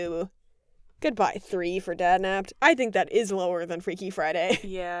my 2. Goodbye 3 for Dadnapped. I think that is lower than Freaky Friday.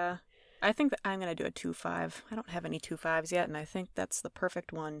 Yeah. I think that I'm going to do a 2.5. I don't have any 2.5s yet, and I think that's the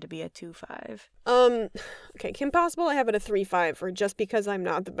perfect one to be a 2.5. Okay, Kim Possible I have at a 3.5 for just because I'm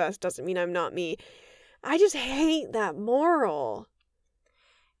not the best doesn't mean I'm not me. I just hate that moral.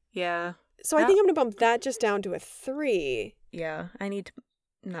 Yeah. So I think I'm going to bump that just down to a 3. Yeah. I need to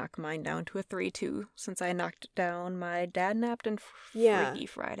knock mine down to a 3 too, since I knocked down my Dadnapped and Yeah. Freaky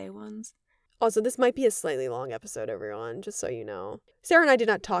Friday ones. Also, this might be a slightly long episode, everyone, just so you know. Sarah and I did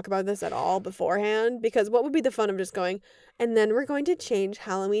not talk about this at all beforehand, because what would be the fun of just going, and then we're going to change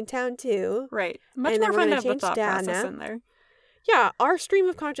Halloween Town 2. Right. Much And then more we're fun to gonna have the change thought process Dadnapped. in there. Yeah, our stream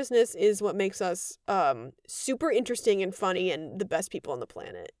of consciousness is what makes us super interesting and funny and the best people on the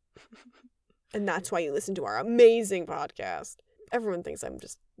planet. And that's why you listen to our amazing podcast. Everyone thinks I'm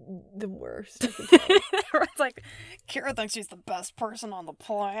just the worst. I can tell. Everyone's like, Kira thinks she's the best person on the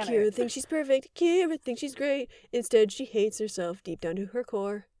planet. Kira thinks she's perfect. Kira thinks she's great. Instead, she hates herself deep down to her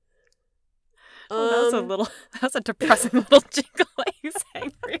core. That was a depressing little jingle that you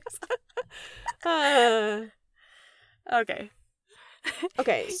sang for yourself. Okay.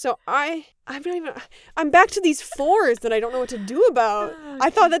 Okay, so I'm back to these 4s that I don't know what to do about.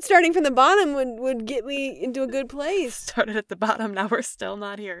 I thought that starting from the bottom would get me into a good place. Started at the bottom, now we're still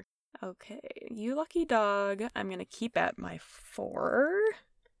not here. Okay, You Lucky Dog, I'm gonna keep at my 4.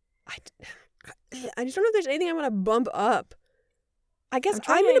 I just don't know if there's anything I'm gonna bump up. I guess I'm I'm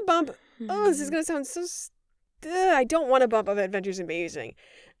trying gonna bump. Oh, this is gonna sound so. I don't want to bump up Adventures in Babysitting.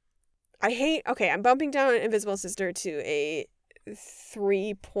 I'm bumping down Invisible Sister to a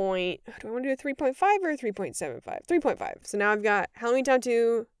 3. Do I want to do a 3.5 or a 3.75? 3.5. So now I've got Halloween Town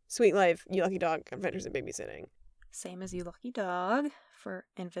 2, Sweet Life, You Lucky Dog, Adventures in Babysitting. Same as You Lucky Dog for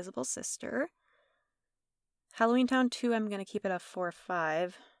Invisible Sister. Halloween Town 2, I'm going to keep it a 4 or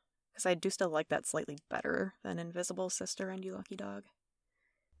 5. Because I do still like that slightly better than Invisible Sister and You Lucky Dog.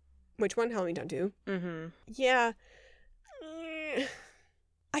 Which one? Halloween Town 2? Mm-hmm. Yeah.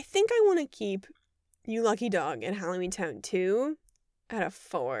 I think I want to keep You Lucky Dog and Halloween Town 2 at a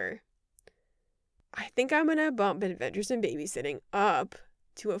 4. I think I'm going to bump Adventures in Babysitting up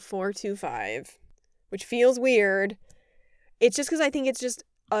to a 4.25, which feels weird. It's just because I think it's just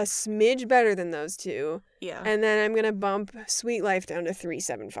a smidge better than those two. Yeah. And then I'm going to bump Sweet Life down to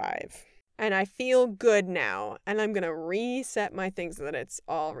 3.75. And I feel good now. And I'm going to reset my things so that it's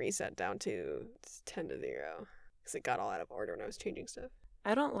all reset down to 10 to 0. Because it got all out of order when I was changing stuff.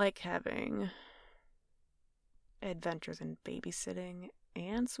 I don't like having Adventures in Babysitting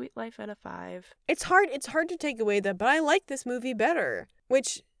and Sweet Life at a 5. It's hard to take away that, but I like this movie better.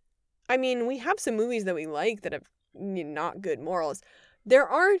 Which, I mean, we have some movies that we like that have not good morals. There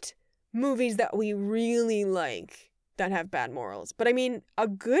aren't movies that we really like that have bad morals. But I mean, a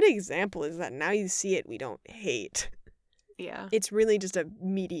good example is that Now You See It, we don't hate. Yeah. It's really just a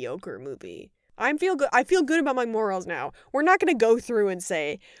mediocre movie. I feel good about my morals now. We're not going to go through and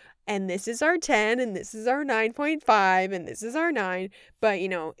say, and this is our 10, and this is our 9.5, and this is our 9. But,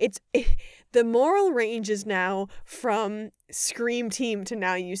 the moral range is now from Scream Team to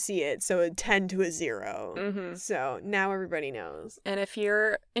Now You See It, so a 10 to a 0. Mm-hmm. So now everybody knows. And if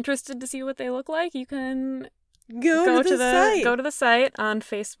you're interested to see what they look like, you can go to the site. Go to the site on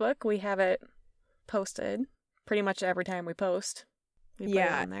Facebook. We have it posted pretty much every time we post. We put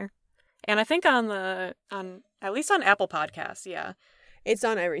it on there. And I think on at least on Apple Podcasts, yeah. It's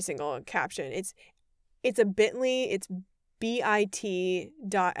on every single caption. It's a bit.ly, it's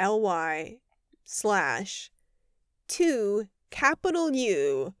bit.ly/2 capital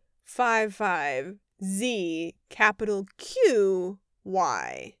U 55 Z capital Q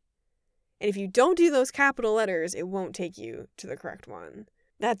Y. And if you don't do those capital letters, it won't take you to the correct one.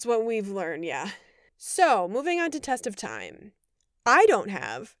 That's what we've learned, yeah. So, moving on to Test of Time. I don't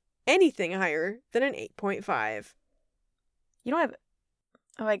have anything higher than an 8.5. You don't have...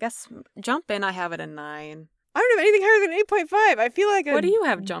 Oh, I guess Jump In, I have it a 9. I don't have anything higher than 8.5. I feel like what do you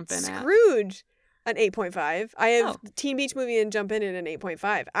have Jump In at? Scrooge, an 8.5. I have Teen Beach Movie and Jump In at an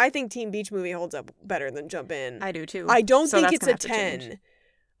 8.5. I think Teen Beach Movie holds up better than Jump In. I do too. I don't think it's a 10.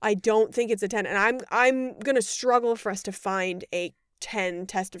 I don't think it's a 10. And I'm going to struggle for us to find a 10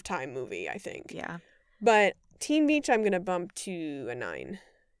 Test of Time movie, I think. Yeah. But Teen Beach, I'm going to bump to a 9.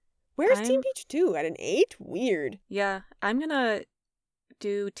 Where's Teen Beach 2? At an 8? Weird. Yeah. I'm going to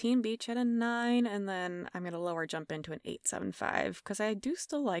do Teen Beach at a 9, and then I'm going to lower Jump Into an 8.75, because I do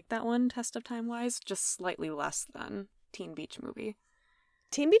still like that one, Test of Time-wise, just slightly less than Teen Beach Movie.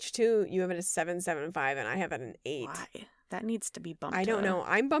 Teen Beach 2, you have it at 7.75, and I have it at an 8. Why? That needs to be bumped. I don't know.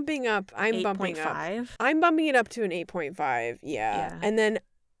 I'm bumping up. I'm bumping up. 8.5? I'm bumping it up to an 8.5. Yeah. And then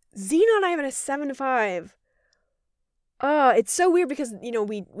Xenon, I have it at 7.5. It's so weird because,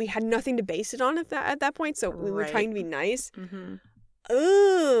 we had nothing to base it on at that point, so we were trying to be nice. Mm-hmm.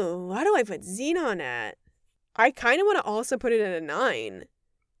 Oh, why do I put Xenon at? I kind of want to also put it at a 9,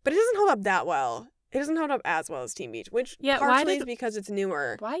 but it doesn't hold up that well. It doesn't hold up as well as Teen Beach, which partially is because it's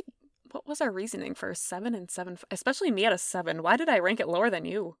newer. Why? What was our reasoning for 7 and 7? Especially me at a 7. Why did I rank it lower than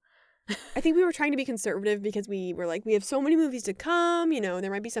you? I think we were trying to be conservative because we were like, we have so many movies to come,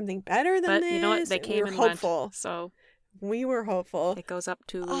 there might be something better than this. But you know what? They came and hopeful. Went, so we were hopeful. It goes up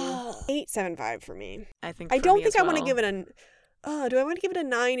to 8.75 for me. I think. I don't think I want to give it do I want to give it a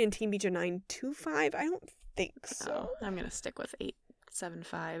 9 and Teen Beach a 9.25? I don't think so. I'm gonna stick with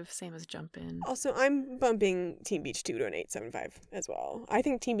 8.75, same as Jump In. Also, I'm bumping Teen Beach 2 to an 8.75 as well. I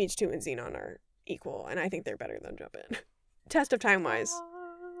think Teen Beach 2 and Xenon are equal, and I think they're better than Jump In. Test of Time wise.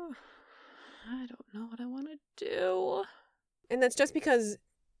 I don't know what I want to do. And that's just because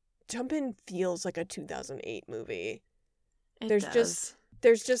Jump In feels like a 2008 movie. It does.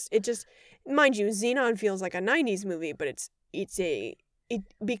 Mind you, Xenon feels like a 90s movie, but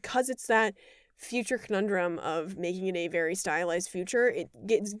because it's that future conundrum of making it a very stylized future, it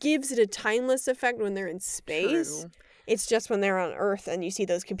gives it a timeless effect when they're in space. True. It's just when they're on Earth and you see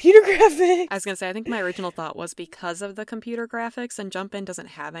those computer graphics. I was going to say, I think my original thought was because of the computer graphics, and Jump In doesn't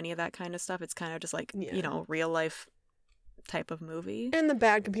have any of that kind of stuff. It's kind of just like, real life type of movie. And the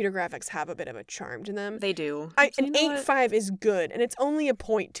bad computer graphics have a bit of a charm to them. They do. An 8.5 is good, and it's only a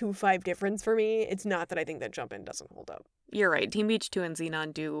 0.25 difference for me. It's not that I think that Jump In doesn't hold up. You're right. Team Beach 2 and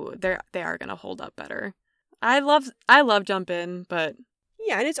Xenon they are going to hold up better. I love Jump In, but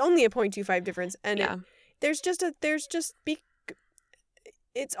yeah, and it's only a 0.25 difference, and yeah.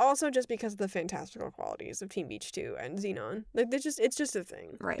 It's also just because of the fantastical qualities of Team Beach 2 and Xenon. Like it's just a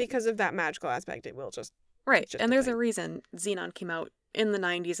thing. Right. Because of that magical aspect, it will just right. And there's a reason Xenon came out in the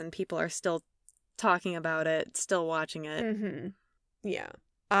 90s and people are still talking about it, still watching it. Mm-hmm. Yeah.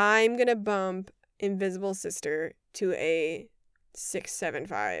 I'm going to bump Invisible Sister to a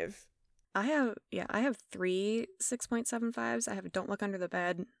 6.75. I have 3 6.75s. I have Don't Look Under the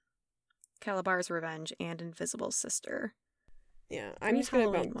Bed, Calabar's Revenge, and Invisible Sister. Yeah, I'm just going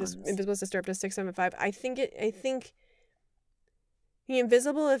to bump this Invisible Sister up to 6.75. I think the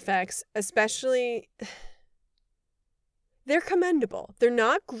invisible effects, especially, they're commendable. They're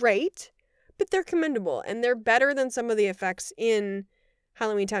not great, but they're commendable, and they're better than some of the effects in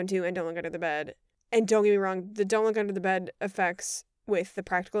Halloween Town 2 and Don't Look Under the Bed. And don't get me wrong, the Don't Look Under the Bed effects with the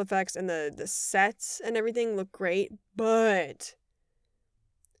practical effects and the sets and everything look great, but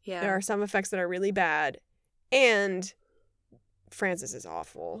there are some effects that are really bad, and Frances is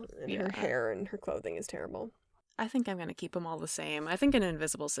awful, and her hair and her clothing is terrible. I think I'm going to keep them all the same. I think in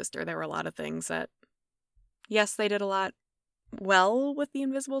Invisible Sister, there were a lot of things that, yes, they did a lot well with the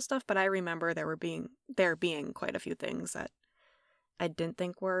invisible stuff, but I remember there being quite a few things that I didn't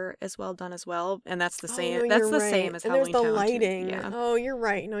think were as well done as well, and that's the same. That's the same as Halloween Town. And there's the lighting. Yeah. Oh, you're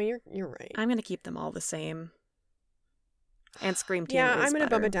right. No, you're right. I'm going to keep them all the same. And Scream Team yeah, is I'm going to better.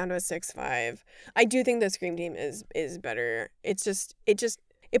 bump it down to a 6.5. I do think that Scream Team is better. It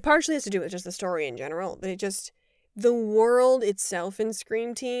partially has to do with just the story in general, but the world itself in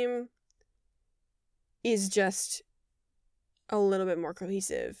Scream Team is just a little bit more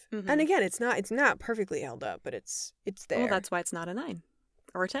cohesive. Mm-hmm. And again, it's not perfectly held up, but it's there. Well, that's why it's not a 9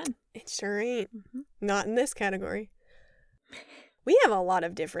 or a 10. It sure ain't. Mm-hmm. Not in this category. We have a lot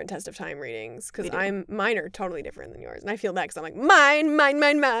of different Test of Time readings because mine are totally different than yours, and I feel bad because I'm like mine.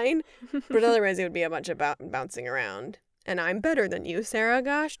 But otherwise, it would be a bunch of bouncing around. And I'm better than you, Sarah.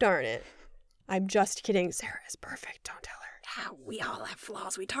 Gosh darn it! I'm just kidding. Sarah is perfect. Don't tell her. Yeah, we all have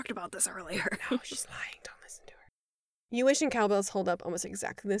flaws. We talked about this earlier. No, she's lying. Don't listen to her. You Wish and Cowbells hold up almost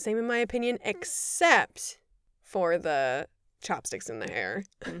exactly the same in my opinion, except for the chopsticks in the hair.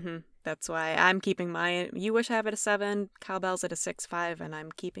 Mm-hmm. That's why I'm keeping mine. You Wish I have it a 7, Cowbells at a 6.5, and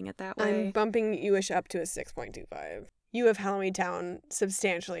I'm keeping it that way. I'm bumping You Wish up to a 6.25. You have Halloween Town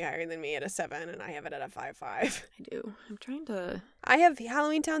substantially higher than me at a 7, and I have it at a 5.5. I do. I'm trying to... I have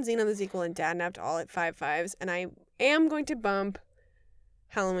Halloween Town, Xenon the Sequel, and Dadnapped all at 5.5s, and I am going to bump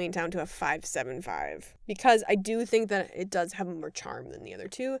Halloween Town to a 5.75 because I do think that it does have more charm than the other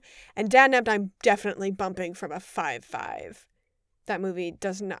two, and Dadnapped I'm definitely bumping from a 5.5. That movie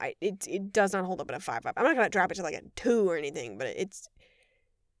does not hold up at a 5.5. I'm not going to drop it to like a 2 or anything, but it's...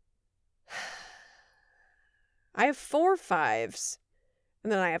 I have 4 5s,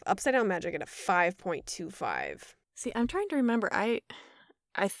 and then I have Upside Down Magic at a 5.25. See, I'm trying to remember. I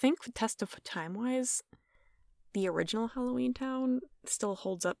think Test of Time-wise, the original Halloween Town still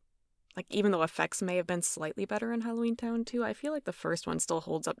holds up. Like, even though effects may have been slightly better in Halloween Town 2, I feel like the first one still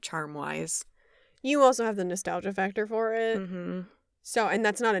holds up charm-wise. You also have the nostalgia factor for it. Mm-hmm. So, and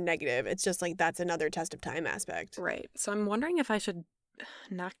that's not a negative. It's just like that's another Test of Time aspect. Right. So I'm wondering if I should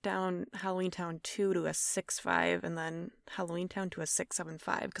knock down Halloween Town 2 to a 6.5 and then Halloween Town to a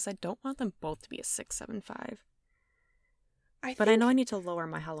 6.75 because I don't want them both to be a 6.75. But I know I need to lower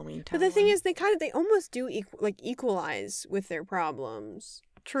my Halloween Town. But the thing is, they almost do equalize with their problems.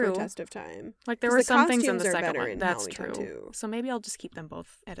 True. For Test of Time. Like there were some things in the second one. In That's Halloween true. Town 2. So maybe I'll just keep them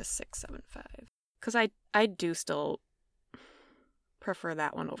both at a 6.75 because I do still prefer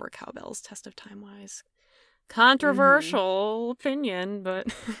that one over Cowbells Test of Time wise. Controversial opinion, but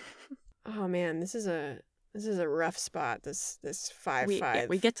oh man, this is a rough spot. This 5.5.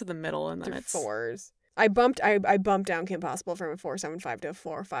 We get to the middle and then it's 4s. I bumped down Kim Possible from a 4.75 to a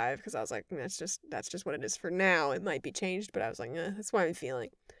 4.5 because I was like, that's just what it is for now. It might be changed, but I was like, that's what I'm feeling.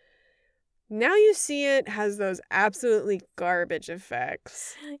 Now You See It has those absolutely garbage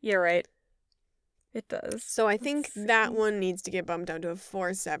effects. You're right. It does. So I think that one needs to get bumped down to a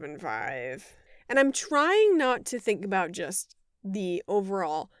 4.75. And I'm trying not to think about just the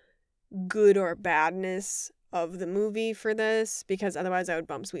overall good or badness of the movie for this, because otherwise I would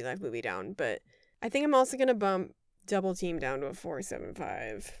bump Sweet Life Movie down. But I think I'm also going to bump Double Team down to a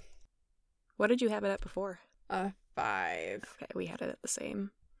 4.75. What did you have it at before? A 5. Okay, we had it at the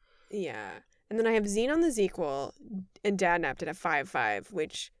same. Yeah. And then I have Xenon the Sequel and Dadnapped at a 5.5,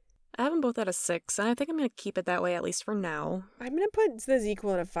 which... I have them both at a 6, and I think I'm going to keep it that way, at least for now. I'm going to put the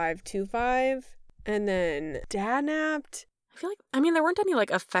Sequel at a 5.25, and then Dadnapped... I feel like, there weren't any,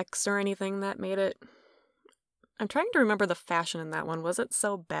 effects or anything that made it... I'm trying to remember the fashion in that one. Was it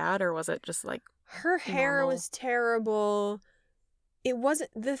so bad, or was it just, Her hair normal? was terrible. It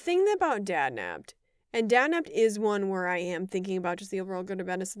wasn't... The thing about Dadnapped, and Dadnapped is one where I am thinking about just the overall good or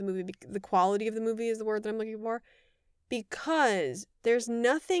badness of the movie. The quality of the movie is the word that I'm looking for. Because there's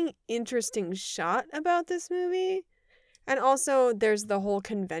nothing interesting shot about this movie. And also there's the whole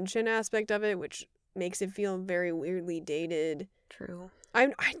convention aspect of it, which makes it feel very weirdly dated. True.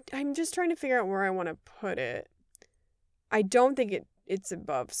 I'm just trying to figure out where I want to put it. I don't think it's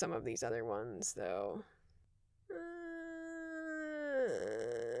above some of these other ones, though.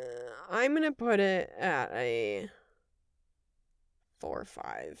 I'm going to put it at a 4 or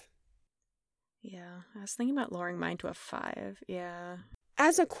 5. Yeah, I was thinking about lowering mine to a 5. Yeah.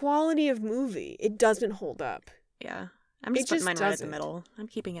 As a quality of movie, it doesn't hold up. Yeah. I'm just putting mine right at the middle. I'm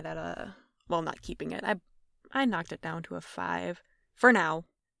keeping it at a... Well, not keeping it. I knocked it down to a 5. For now.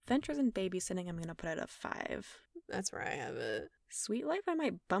 Adventures in Babysitting, I'm going to put it at a 5. That's where I have it. Sweet Life, I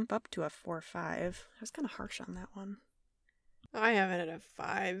might bump up to a 4 or 5. I was kind of harsh on that one. I have it at a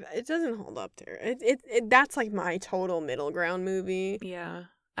 5. It doesn't hold up there. That's like my total middle ground movie. Yeah.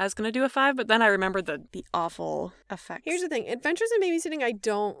 I was going to do a 5, but then I remembered the awful effects. Here's the thing. Adventures in Babysitting, I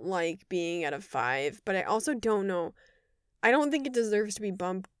don't like being at a 5, but I also don't know. I don't think it deserves to be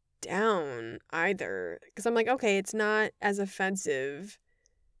bumped down either. Because I'm like, okay, it's not as offensive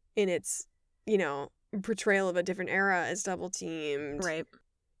in its, portrayal of a different era as Double Teamed. Right.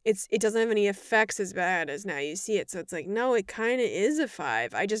 It doesn't have any effects as bad as Now You See It. So it's like, no, it kind of is a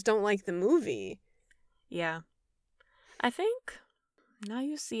 5. I just don't like the movie. Yeah. I think... Now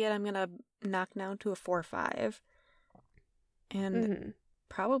You See It, I'm going to knock down to a 4 or 5. And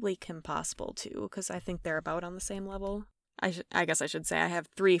probably Kim Possible, too, because I think they're about on the same level. I guess I should say I have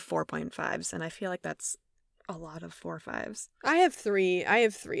 3 4.5s, and I feel like that's a lot of 4 or 5s. I have 3. I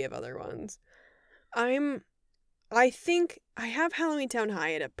have 3 of other ones. I think I have Halloween Town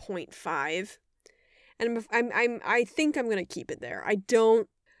High at a 0.5. And I think I'm going to keep it there. I don't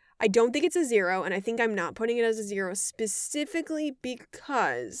think it's a 0, and I think I'm not putting it as a 0 specifically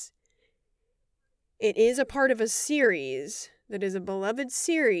because it is a part of a series that is a beloved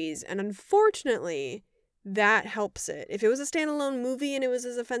series, and unfortunately, that helps it. If it was a standalone movie and it was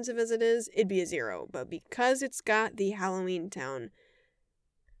as offensive as it is, it'd be a 0. But because it's got the Halloween Town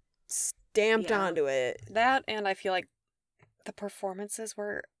stamped onto it. That, and I feel like the performances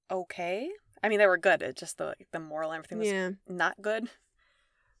were okay. They were good. It's just the moral and everything was not good.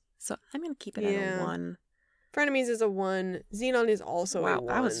 So I'm going to keep it at a 1. Frenemies is a 1. Xenon is also a 1.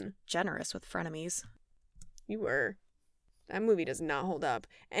 Wow, I was generous with Frenemies. You were. That movie does not hold up.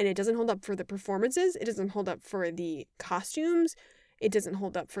 And it doesn't hold up for the performances. It doesn't hold up for the costumes. It doesn't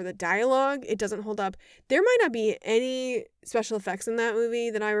hold up for the dialogue. It doesn't hold up. There might not be any special effects in that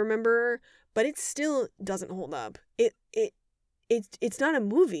movie that I remember, but it still doesn't hold up. It's not a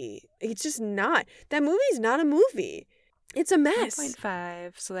movie. It's just not. That movie's not a movie. It's a mess.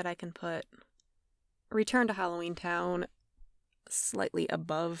 1.5 so that I can put Return to Halloween Town slightly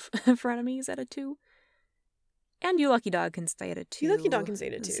above Frenemies at a 2. And You Lucky Dog can stay at a 2. You Lucky Dog can stay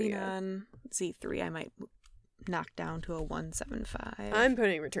at a 2, Xenon, Z3 I might knock down to a 1.75. I'm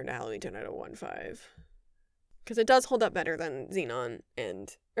putting Return to Halloween Town at a 1.5. Because it does hold up better than Xenon Xenon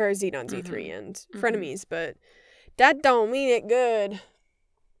Z3 and Frenemies, but that don't mean it good.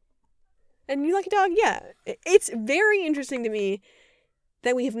 And You Lucky Dog, yeah. It's very interesting to me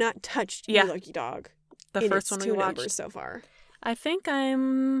that we have not touched You Lucky Dog. The first one we watched. Numbers so far. I think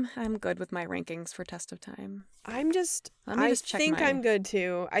I'm good with my rankings for Test of Time. I think I'm good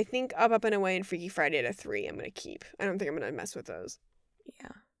too. I think Up and Away and Freaky Friday at a 3 I'm going to keep. I don't think I'm going to mess with those.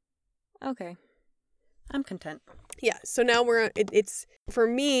 Yeah. Okay. I'm content. Yeah, so now it's for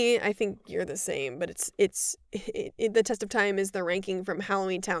me, I think you're the same, but it's the Test of Time is the ranking from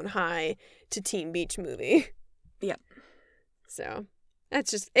Halloween Town High to Teen Beach Movie. Yep. So,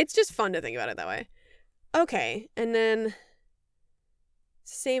 it's just fun to think about it that way. Okay, and then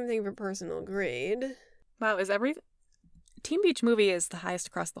Same thing for personal grade. Wow, is every Teen Beach Movie is the highest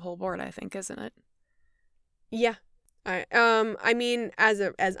across the whole board, I think, isn't it? Yeah. I mean, as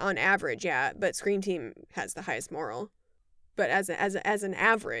on average, yeah, but Scream Team has the highest moral. But as an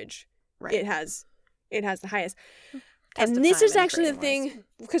average, Right. it has the highest. Test And of this time is and actually the grading-wise. thing,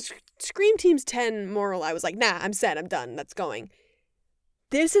 because Scream Team's 10 moral, I was like, nah, I'm set, I'm done, that's going.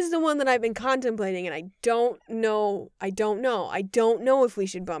 This is the one that I've been contemplating, and I don't know if we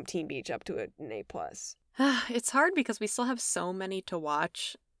should bump Teen Beach up to an A+. It's hard because we still have so many to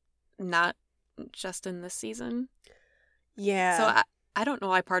watch, not just in this season. Yeah. So I don't know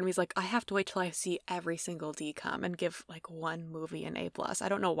why part of me is like, I have to wait till I see every single DCOM and give like one movie an A+. I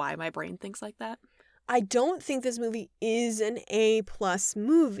don't know why my brain thinks like that. I don't think this movie is an A+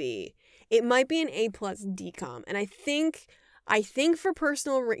 movie. It might be an A+ DCOM, and I think for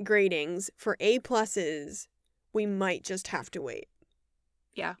personal gradings for A+s, we might just have to wait.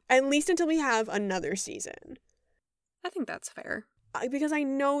 Yeah. At least until we have another season. I think that's fair. Because I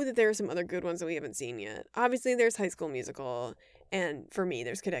know that there are some other good ones that we haven't seen yet. Obviously, there's High School Musical, and for me,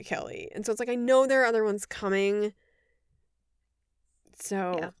 there's Cadet Kelly. And so it's like, I know there are other ones coming.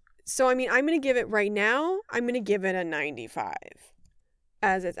 So I mean, I'm going to give it right now, I'm going to give it a 95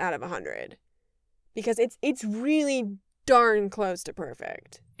 as it's out of 100. Because it's really darn close to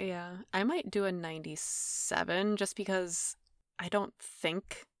perfect. Yeah. I might do a 97 just because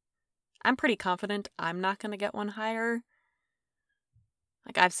I'm pretty confident I'm not going to get one higher.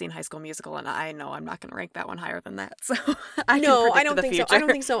 Like, I've seen High School Musical, and I know I'm not going to rank that one higher than that. So I don't think so. I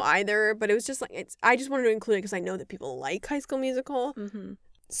don't think so either. But it was just like I just wanted to include it because I know that people like High School Musical. Mm-hmm.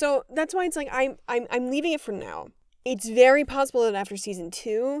 So that's why it's like I'm leaving it for now. It's very possible that after season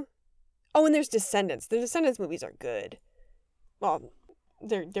 2, oh, and there's Descendants. The Descendants movies are good. Well,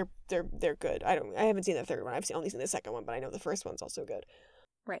 they're good. I haven't seen the third one. I've only seen the second one, but I know the first one's also good.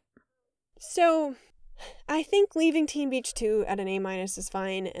 Right. So I think leaving Teen Beach 2 at an A- is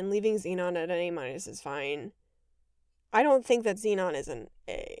fine, and leaving Xenon at an A- is fine. I don't think that Xenon is an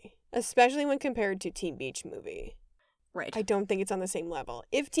A, especially when compared to Teen Beach Movie. Right. I don't think it's on the same level.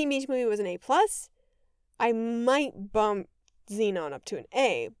 If Teen Beach Movie was an A+, I might bump Xenon up to an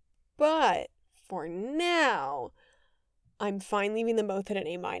A, but for now, I'm fine leaving them both at an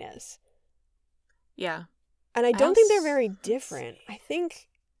A-. Yeah. And I don't think they're very different. I think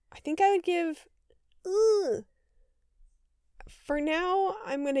I would give... For now,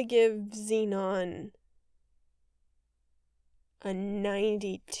 I'm going to give Xenon a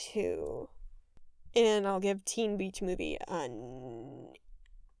 92. And I'll give Teen Beach Movie a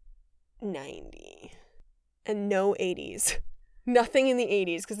 90. And no 80s. Nothing in the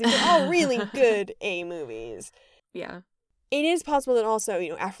 80s, because these are all really good A movies. Yeah. It is possible that also,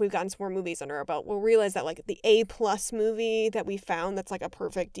 after we've gotten some more movies under our belt, we'll realize that, like, the A+ movie that we found that's, like, a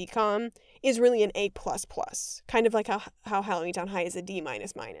perfect DCOM is really an A++. Kind of like how Halloween Town High is a D-.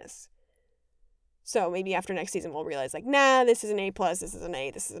 So maybe after next season we'll realize, like, nah, this is an A+, this is an A,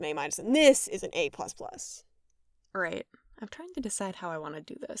 this is an A-, and this is an A++. Right. I'm trying to decide how I want to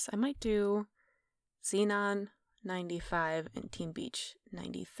do this. I might do Xenon 95 and Teen Beach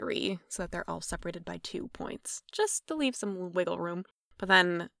 93 so that they're all separated by 2 points, just to leave some wiggle room. But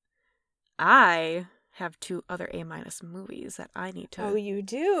then I have 2 other A- movies that I need to... Oh, you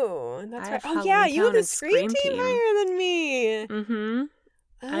do? That's right. Oh, Halloween yeah, you have Town the and Scream Team higher than me. Mm-hmm.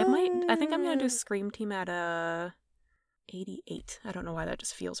 I think I'm going to do Oh. Scream Team at a 88. I don't know why that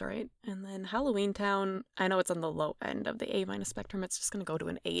just feels right. And then Halloween Town, I know it's on the low end of the A- spectrum. It's just going to go to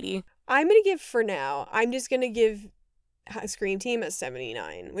an 80. I'm going to give, for now, I'm just going to give Scream Team a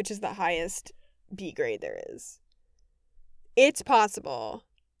 79, which is the highest B grade there is. It's possible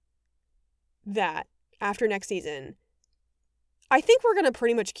that after next season, I think we're going to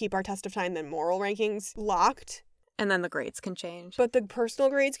pretty much keep our Test of Time and moral rankings locked. And then the grades can change. But the personal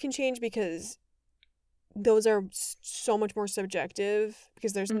grades can change because those are so much more subjective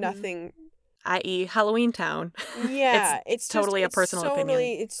because there's nothing... I.e. Halloween Town. Yeah, it's totally just, a personal opinion.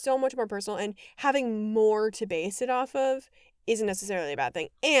 It's so much more personal, and having more to base it off of isn't necessarily a bad thing.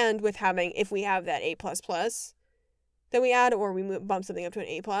 And with having, if we have that A++ that we add, or we bump something up to an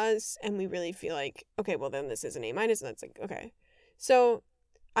A+, and we really feel like, okay, well then this is an A-, and that's like, okay. So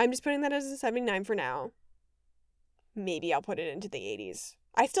I'm just putting that as a 79 for now. Maybe I'll put it into the 80s.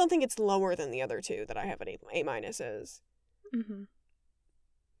 I still think it's lower than the other two that I have at A-. Mm-hmm.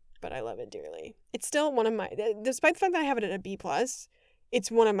 But I love it dearly. It's still one of my, despite the fact that I have it at a B+, it's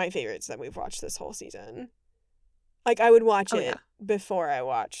one of my favorites that we've watched this whole season. Like, I would watch it before I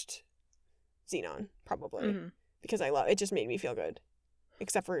watched Xenon, probably. Mm-hmm. Because I love it. Just made me feel good.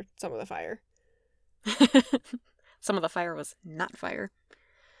 Except for some of the fire. some of the fire was not fire.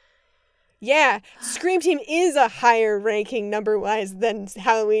 Yeah, Scream Team is a higher ranking number-wise than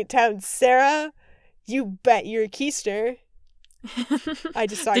Halloween Town. Sarah, you bet your keister. I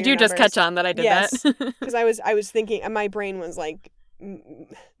just saw Did your you just numbers. catch on that I did Yes, that? because I was thinking, and my brain was like,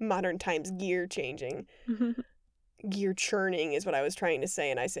 modern times gear changing. Gear churning is what I was trying to say,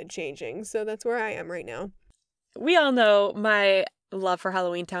 and I said changing. So that's where I am right now. We all know my love for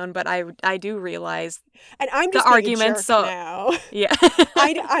Halloween Town, but I do realize And I'm just the being arguments. a jerk So now. yeah,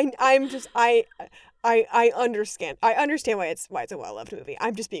 I understand. I understand why it's a well-loved movie.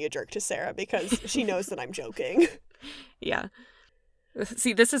 I'm just being a jerk to Sarah because she knows that I'm joking. Yeah.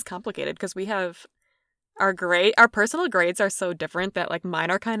 See, this is complicated because we have our personal grades are so different that like mine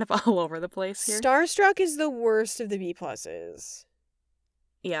are kind of all over the place here. Starstruck is the worst of the B pluses.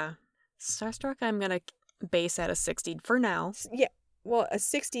 Yeah. Starstruck I'm going to base at a 60 for now. Yeah. Well, a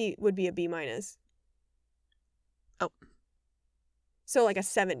 60 would be a B minus. Oh. So like a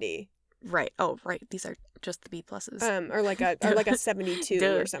 70. Right. Oh, right. These are just the B pluses. Or like a 72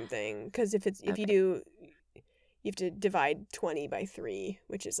 Duh. or something. Because if Okay. you have to divide 20 by 3,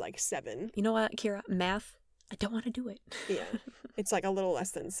 which is like 7. You know what, Kira? Math, I don't want to do it. Yeah. It's like a little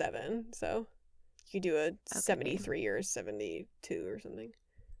less than 7. So you could do a 73 or 72 or something.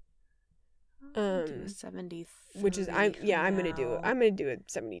 I'll do a 73. Which is I'm gonna do a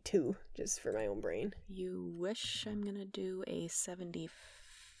 72 just for my own brain. You wish I'm gonna do a 75.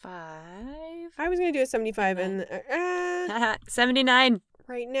 I was gonna do a 75 and 79.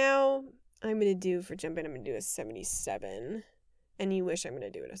 right now I'm gonna do a 77, and You Wish I'm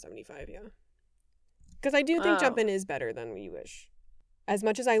gonna do it a 75. Yeah, because I do think Jump In is better than You Wish. As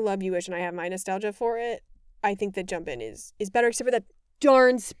much as I love You Wish and I have my nostalgia for it, I think that Jump In is better, except for that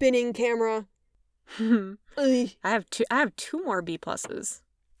darn spinning camera. I have two more B pluses.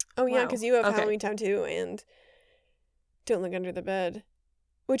 Oh yeah, Wow. because you have Okay. Halloween Town 2 and Don't Look Under the Bed.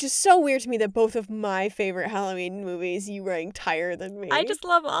 Which is so weird to me that both of my favorite Halloween movies you ranked higher than me. I just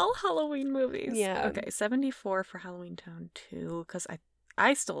love all Halloween movies. Yeah. Okay, 74 for Halloween Town 2, because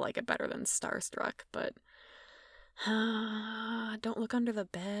I still like it better than Starstruck, but Don't Look Under the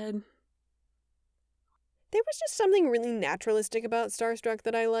Bed. There was just something really naturalistic about Starstruck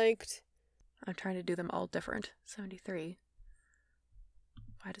that I liked. I'm trying to do them all different. 73.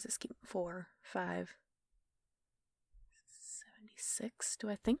 Why does this keep 4, 5, 76? Do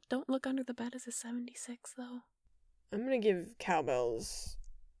I think Don't Look Under the Bed is a 76 though? I'm going to give Cowbells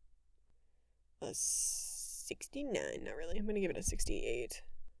a 69. Not really. I'm going to give it a 68.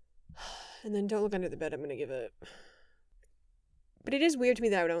 And then Don't Look Under the Bed, I'm going to give it... But it is weird to me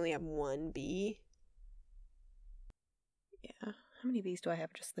that I would only have one B. Yeah. How many B's do I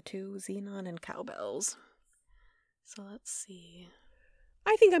have? Just the 2, Xenon and Cowbells. So let's see.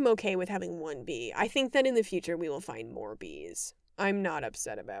 I think I'm okay with having one B. I think that in the future we will find more Bs. I'm not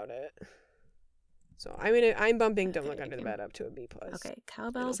upset about it. So I'm bumping Don't Look Under the Bed up to a B plus. Okay,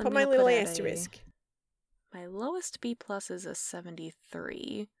 Cowbells. Put my little asterisk. My lowest B plus is a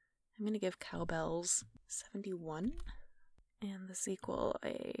 73. I'm gonna give Cowbells 71. And the sequel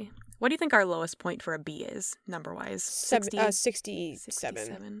a... What do you think our lowest point for a B is, number-wise? 67.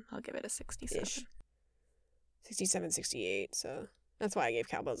 67. I'll give it a 67. 67, 68, so... That's why I gave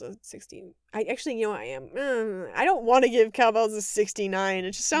Cowbells a 60. I actually, you know, I am. I don't want to give Cowbells a 69.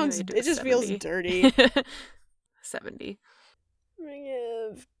 It just sounds. It just feels dirty. 70. I'm gonna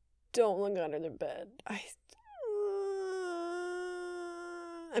give Don't Look Under the Bed.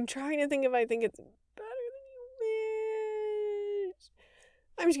 I'm trying to think if I think it's better than You Wish.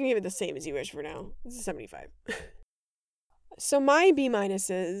 I'm just gonna give it the same as You Wish for now. It's a 75. So my B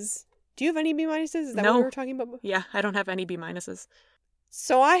minuses. Do you have any B minuses? Is that what we were talking about? Yeah, I don't have any B minuses.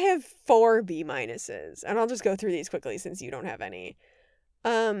 So I have 4 B minuses, and I'll just go through these quickly since you don't have any.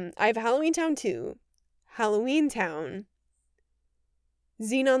 I have Halloween Town 2, Halloween Town,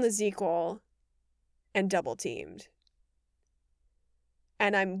 Xenon the Sequel, and Double Teamed.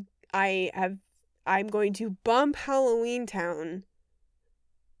 And I'm going to bump Halloween Town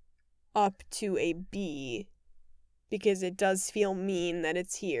up to a B because it does feel mean that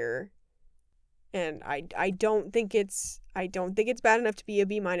it's here. And I don't think it's bad enough to be a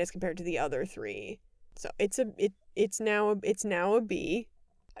B minus compared to the other 3. So it's now a B.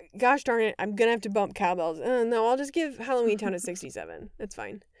 Gosh darn it, I'm gonna have to bump Cowbells. No, I'll just give Halloween Town a 67. That's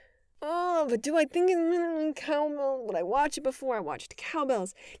fine. Oh, but do I think it's better than Cowbells? Would I watch it before I watched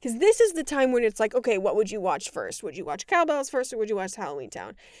Cowbells? Because this is the time when it's like, okay, what would you watch first? Would you watch Cowbells first or would you watch Halloween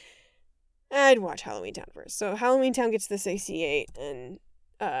Town? I'd watch Halloween Town first. So Halloween Town gets the 68 and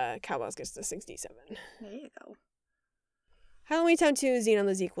Cowbells gets the 67. There you go. Halloween Town 2, Xenon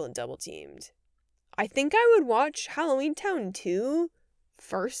the Sequel, and Double Teamed. I think I would watch Halloween Town 2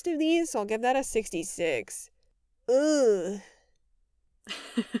 first of these, so I'll give that a 66. Ugh.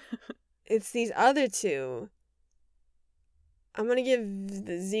 It's these other two. I'm gonna give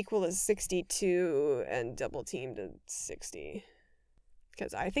the sequel a 62 and Double Teamed a 60.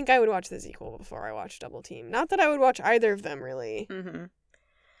 Because I think I would watch the sequel before I watch Double Team. Not that I would watch either of them, really. Mm-hmm.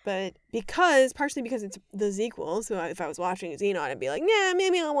 But partially because it's the sequel, so if I was watching Xenon, I'd be like, yeah,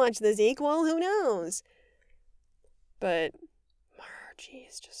 maybe I'll watch the sequel, who knows? But Margie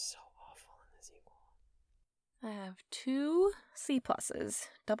is just so awful in the sequel. I have 2 C+,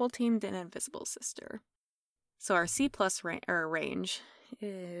 Double Teamed and Invisible Sister. So our C+ range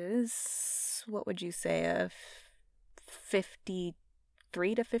is, what would you say, a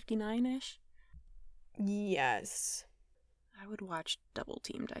 53 to 59-ish? Yes. I would watch Double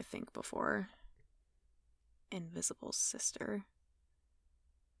Teamed, I think, before Invisible Sister.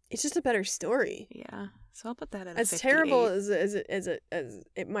 It's just a better story. Yeah, so I'll put that at a As 58. terrible as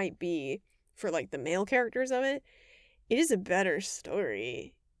it might be for like the male characters of it, it is a better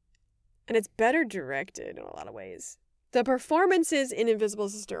story. And it's better directed in a lot of ways. The performances in Invisible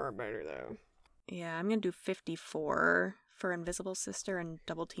Sister are better though. Yeah, I'm going to do 54 for Invisible Sister and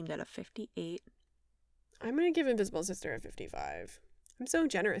Double Teamed at a 58. I'm going to give Invisible Sister a 55. I'm so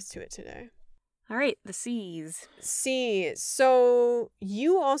generous to it today. All right, the C's. C. So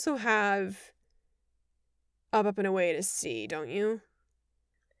you also have Up and Away to C, don't you?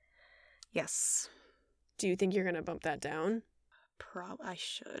 Yes. Do you think you're going to bump that down? I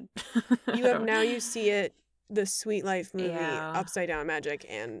should. You have Now You See It, the Sweet Life movie, Yeah. Upside Down Magic,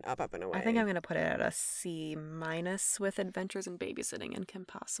 and Up and Away. I think I'm going to put it at a C- with Adventures in Babysitting and Kim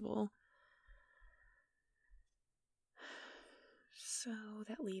Possible. So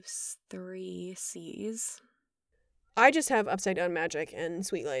that leaves 3 C's. I just have Upside Down Magic and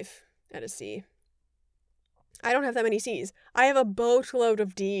Sweet Life at a C. I don't have that many C's. I have a boatload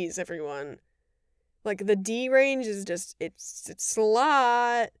of D's, everyone. Like, the D range is just, it's a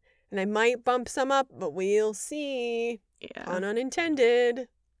lot. And I might bump some up, but we'll see. Yeah. Pun unintended.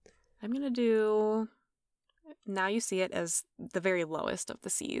 I'm going to do Now You See It as the very lowest of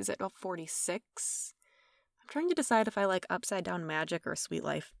the C's at 46. I'm trying to decide if I like Upside Down Magic or Sweet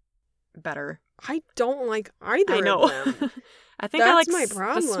Life better. I don't like either I know. of them. I think That's I like my the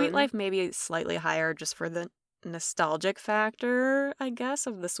problem. Sweet Life maybe slightly higher just for the nostalgic factor, I guess,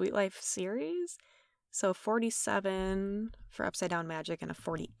 of the Sweet Life series. So 47 for Upside Down Magic and a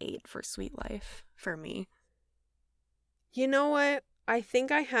 48 for Sweet Life for me. You know what? I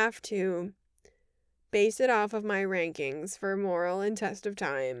think I have to base it off of my rankings for Moral and Test of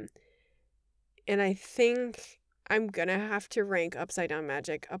Time. And I think I'm gonna have to rank Upside Down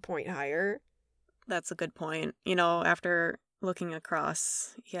Magic a point higher. That's a good point. You know, after looking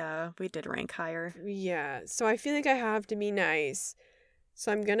across, yeah, we did rank higher. Yeah, so I feel like I have to be nice.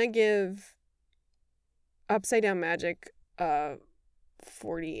 So I'm gonna give Upside Down Magic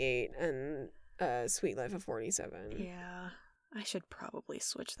 48 and Sweet Life a 47. Yeah, I should probably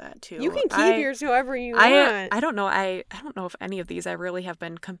switch that too. You can keep yours however you want. I don't know. I don't know if any of these I really have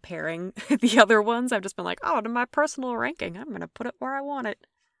been comparing the other ones. I've just been like, oh, to my personal ranking, I'm gonna put it where I want it.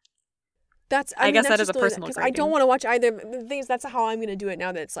 I guess that is a personal because I don't want to watch either. The thing is, that's how I'm gonna do it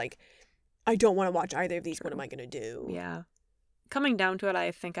now. That it's like, I don't want to watch either of these. True. What am I gonna do? Yeah, coming down to it,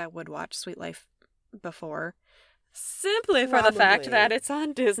 I think I would watch Sweet Life before, simply for the fact Probably. that it's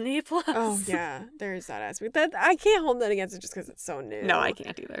on Disney Plus. Oh yeah, there's that aspect. That I can't hold that against it just because it's so new. No, I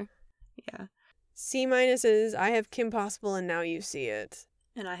can't either. Yeah. C minuses. I have Kim Possible and Now You See It.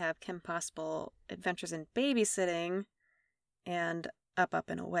 And I have Kim Possible, Adventures in Babysitting, and Up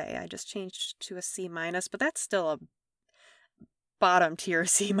and Away. I just changed to a C-, but that's still a bottom tier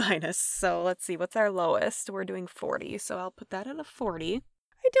C-. So let's see, what's our lowest? We're doing 40, so I'll put that at a 40.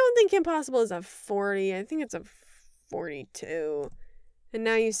 I don't think Kim Possible is a 40. I think it's a 42. And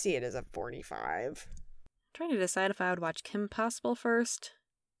Now You See It is a 45. I'm trying to decide if I would watch Kim Possible first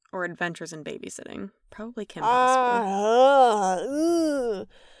or Adventures in Babysitting. Probably Kim Possible.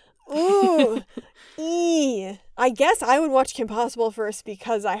 Ooh. E. I guess I would watch Kim Possible first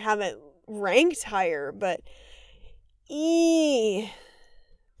because I have it ranked higher, but E.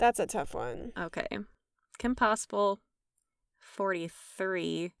 That's a tough one. Okay. Kim Possible,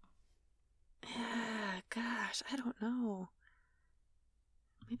 43. Gosh, I don't know.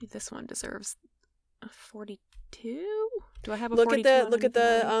 Maybe this one deserves a 42? Do I have a 42? Look at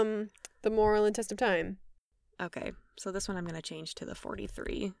the Moral and Test of Time. Okay, so this one I'm going to change to the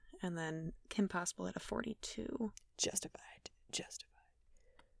 43, and then Kim Possible at a 42. Justified.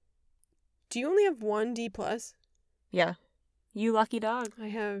 Do you only have one D+? Yeah. You lucky dog. I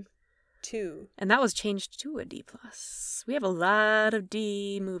have 2. And that was changed to a D+. We have a lot of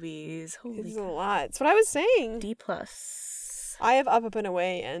D movies. Holy It's a cow. lot. That's what I was saying. D+. I have Up, Up, and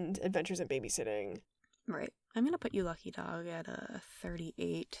Away and Adventures in Babysitting. Right. I'm going to put you Lucky Dog at a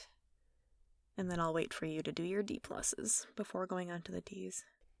 38. And then I'll wait for you to do your D pluses before going on to the Ds.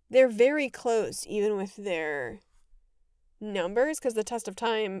 They're very close, even with their numbers, because the Test of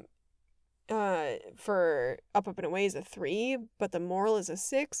Time for Up, Up, and Away is a 3, but the moral is a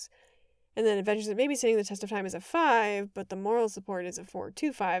 6. And then Adventures in Babysitting, the Test of Time is a 5, but the moral support is a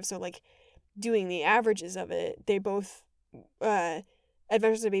 4.25. So, like, doing the averages of it, they both,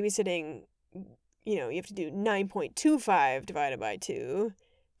 Adventures in Babysitting, you know, you have to do 9.25 divided by 2,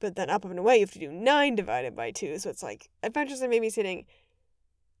 but then Up, Up, and Away, you have to do 9 divided by 2. So it's like, Adventures in Babysitting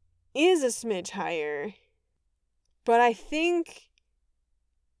is a smidge higher, but I think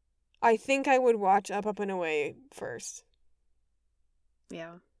I would watch Up, Up, and Away first.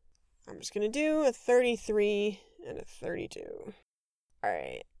 Yeah. I'm just going to do a 33 and a 32. All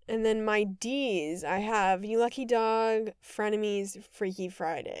right. And then my D's, I have You Lucky Dog, Frenemies, Freaky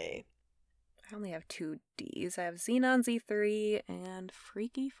Friday. I only have 2 Ds. I have Xenon Z3 and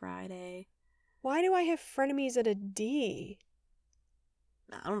Freaky Friday. Why do I have Frenemies at a D?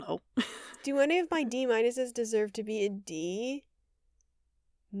 I don't know. Do any of my D minuses deserve to be a D?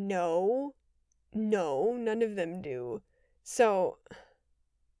 No. No, none of them do. So,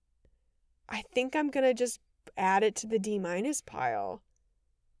 I think I'm gonna just add it to the D minus pile.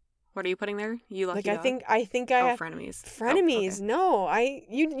 What are you putting there? You Lucky Dog? I think I have Frenemies. Frenemies. Oh, okay.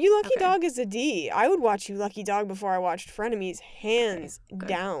 No, You Lucky Okay. Dog is a D. I would watch You Lucky Dog before I watched Frenemies, hands Okay, good.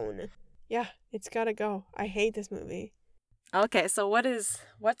 down. Yeah, it's gotta go. I hate this movie. Okay, so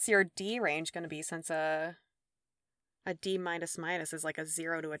what's your D range going to be, since a D minus minus is like a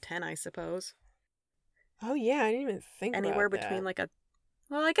 0 to a 10, I suppose? Oh yeah, I didn't even think Anywhere about between that. like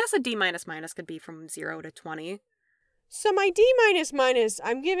well, I guess a D minus minus could be from 0 to 20. So my D minus minus,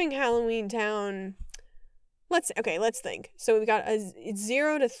 I'm giving Halloween Town. Let's think. So we've got it's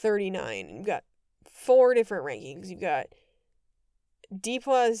 0 to 39. You've got 4 different rankings. You've got D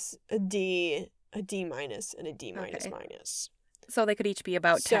plus, a D minus, and a D minus Okay. minus. So they could each be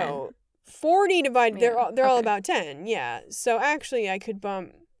about 10. So 40 divided, they're Yeah, all okay. about 10, yeah. So actually I could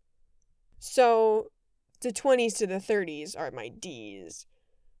bump, so the 20s to the 30s are my Ds.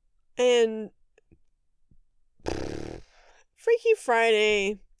 And Freaky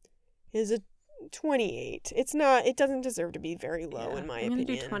Friday is a 28. It doesn't deserve to be very low, Yeah, in my I'm going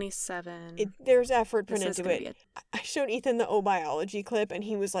opinion. to do 27. There's effort put This is into gonna it. be I showed Ethan the O Biology clip, and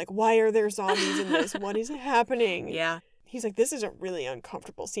he was like, why are there zombies in this? What is happening? Yeah. He's like, this is a really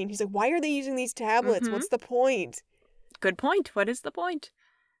uncomfortable scene. He's like, why are they using these tablets? Mhm. What's the point? Good point. What is the point?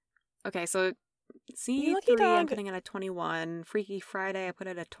 Okay, so You Lucky C3 I'm Dog. putting it at 21. Freaky Friday I put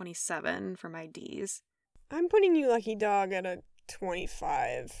it at 27 for my Ds. I'm putting You Lucky Dog at a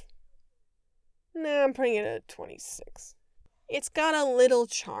 25. Nah, I'm putting it at 26. It's got a little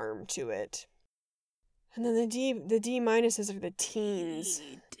charm to it. And then the D minuses are the teens.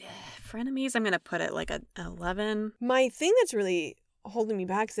 Frenemies I'm going to put it like an 11. My thing that's really holding me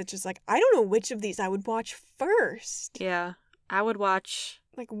back is it's just like, I don't know which of these I would watch first. Yeah, I would watch.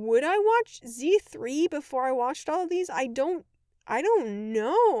 Like, would I watch Z3 before I watched all of these? I don't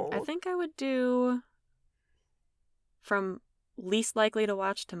know. I think I would do from least likely to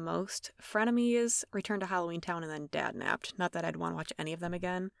watch to most. Frenemies, Return to Halloween Town, and then Dad Napped. Not that I'd want to watch any of them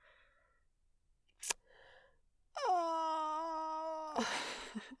again.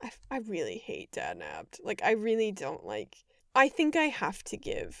 I really hate Dad Napped. Like, I really don't like. I think I have to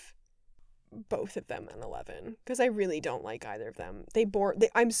give both of them an 11 because I really don't like either of them.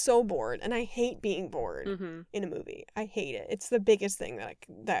 I'm so bored, and I hate being bored in a movie. I hate it. It's the biggest thing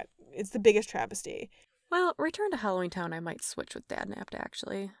that it's the biggest travesty. Well, Return to Halloween Town I might switch with Dad Napped,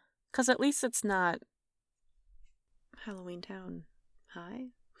 actually. Because at least it's not Halloween Town High.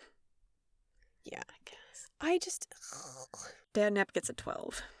 Yeah. I guess. I just. Dad Napped gets a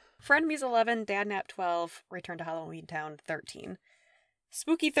 12. Frenemies 11, Dad Napped 12, Return to Halloween Town 13.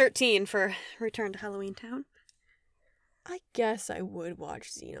 Spooky 13 for Return to Halloween Town. I guess I would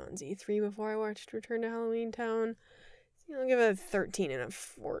watch Xenon Z3 before I watched Return to Halloween Town. I'll give it a 13 and a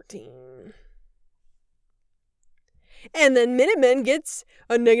 14. And then Minutemen gets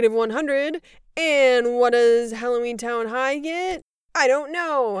a negative 100. And what does Halloween Town High get? I don't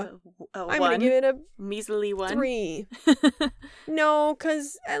know. I'm going to give it a measly 1. 3. No,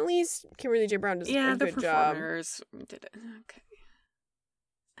 because at least Kimberly J. Brown does a Yeah, the good job. performers did it. Okay.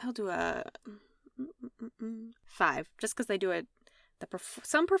 I'll do a 5, just because they do it.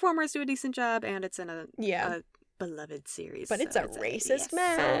 Some performers do a decent job, and it's in a beloved series. But it's a racist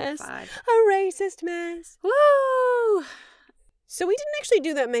mess. So fun. A racist mess. Woo! So we didn't actually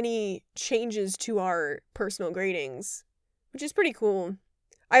do that many changes to our personal gradings, which is pretty cool.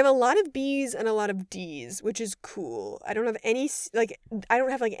 I have a lot of B's and a lot of D's, which is cool. I don't have any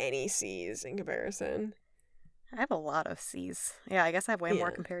any C's in comparison. I have a lot of C's. Yeah, I guess I have way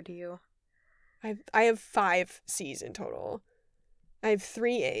more compared to you. I have 5 C's in total. I have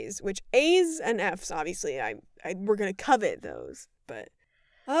 3 A's, which A's and F's, obviously, we're going to covet those. But,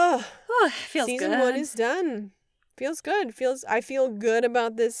 feels season good. 1 is done. Feels good. I feel good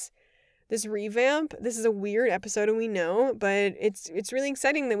about this revamp. This is a weird episode, and we know, but it's really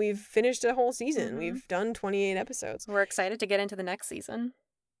exciting that we've finished a whole season. Mm-hmm. We've done 28 episodes. We're excited to get into the next season.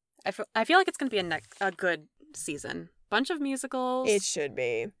 I feel like it's going to be a good season. Bunch of musicals. It should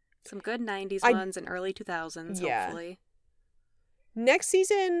be. Some good 90s ones and early 2000s, hopefully. Next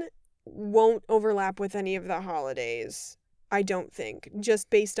season won't overlap with any of the holidays, I don't think.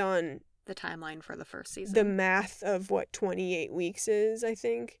 Just based on the timeline for the first season. The math of what 28 weeks is, I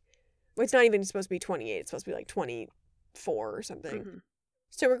think. Well, it's not even supposed to be 28. It's supposed to be like 24 or something. Mm-hmm.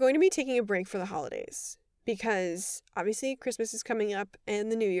 So we're going to be taking a break for the holidays because obviously Christmas is coming up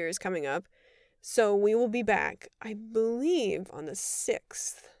and the New Year is coming up. So we will be back, I believe, on the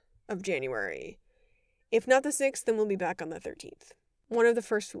 6th of January. If not the 6th, then we'll be back on the 13th. One of the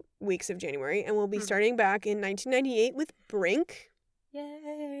first weeks of January. And we'll be starting back in 1998 with Brink.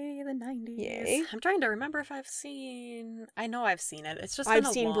 Yay, the 90s. Yay. I'm trying to remember if I know I've seen it. It's just been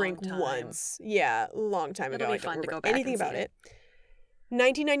I've seen Brink time. Once. Yeah, a long time ago. It'll be fun to go back anything about it.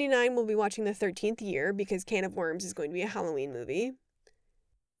 1999, we'll be watching The 13th Year because Can of Worms is going to be a Halloween movie.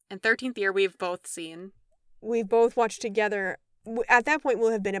 And 13th Year we've both seen. We've both watched together. At that point,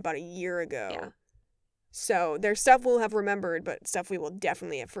 will have been about a year ago. Yeah. So there's stuff we'll have remembered, but stuff we will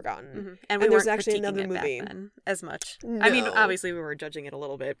definitely have forgotten. Mm-hmm. And there's actually another movie back then as much. No. I mean, obviously we were judging it a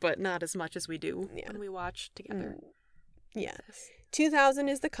little bit, but not as much as we do when we watch together. Yeah. 2000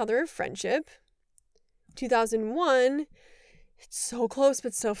 is The Color of Friendship. 2001, it's so close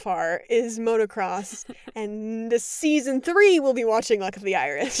but so far, is Motocross. And the season 3 we'll be watching Luck of the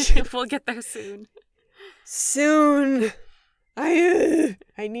Irish. We'll get there soon. Soon. I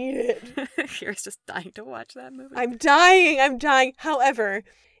need it. Kira's just dying to watch that movie. I'm dying. However,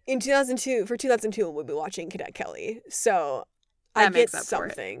 in 2002, we'll be watching Cadet Kelly. So I get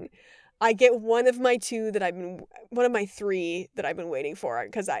something. I get one of my 3 that I've been waiting for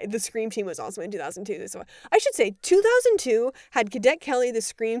because the Scream Team was also in 2002. So I should say 2002 had Cadet Kelly, the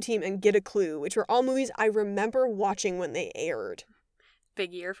Scream Team, and Get a Clue, which were all movies I remember watching when they aired.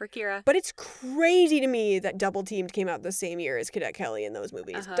 Big year for Kira. But it's crazy to me that Double Teamed came out the same year as Cadet Kelly in those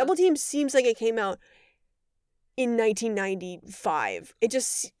movies. Uh-huh. Double Teamed seems like it came out in 1995. It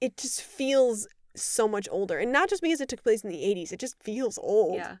just feels so much older. And not just because it took place in the 80s. It just feels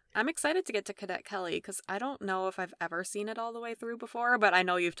old. Yeah. I'm excited to get to Cadet Kelly because I don't know if I've ever seen it all the way through before, but I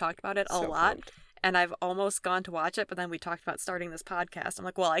know you've talked about it a lot. Pumped. And I've almost gone to watch it, but then we talked about starting this podcast. I'm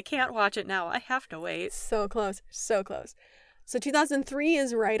like, well, I can't watch it now. I have to wait. So close. So close. So 2003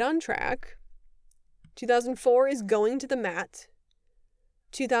 is Right on Track. 2004 is Going to the Mat.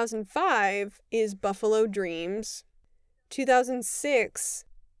 2005 is Buffalo Dreams. 2006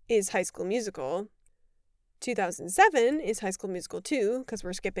 is High School Musical. 2007 is High School Musical 2, because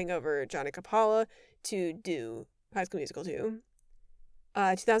we're skipping over Johnny Capalla to do High School Musical 2.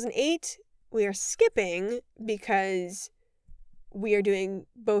 2008, we are skipping because we are doing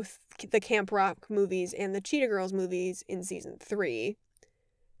both the Camp Rock movies and the Cheetah Girls movies in season 3.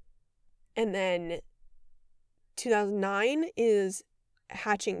 And then 2009 is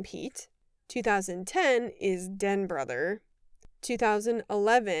Hatching Pete. 2010 is Den Brother.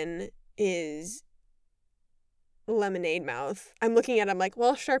 2011 is Lemonade Mouth. I'm looking at it, I'm like,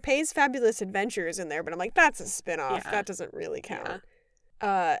 well, Sharpay's Fabulous Adventures in there, but I'm like, that's a spinoff. Yeah. That doesn't really count.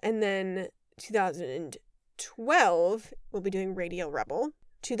 Yeah. And then 2012, we'll be doing Radio Rebel.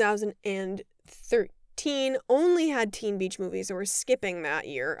 2013 only had Teen Beach movies, so we're skipping that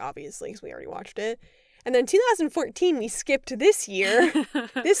year, obviously, because we already watched it. And then 2014, we skipped this year,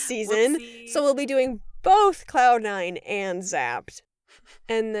 this season. Whoopsie. So we'll be doing both Cloud9 and Zapped.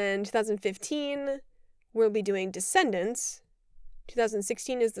 And then 2015, we'll be doing Descendants.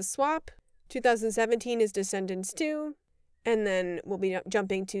 2016 is The Swap. 2017 is Descendants 2. And then we'll be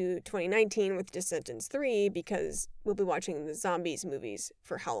jumping to 2019 with Descendants 3 because we'll be watching the Zombies movies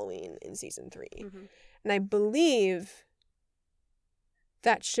for Halloween in season 3. Mm-hmm. And I believe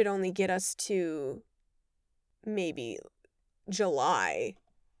that should only get us to maybe July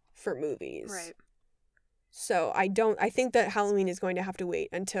for movies. Right. So I think that Halloween is going to have to wait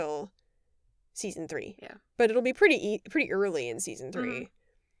until season 3. Yeah. But it'll be pretty early in season 3.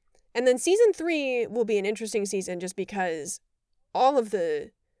 And then season 3 will be an interesting season just because all of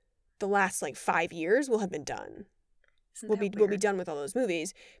the last like 5 years will have been done. We'll be done with all those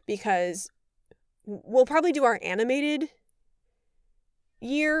movies because we'll probably do our animated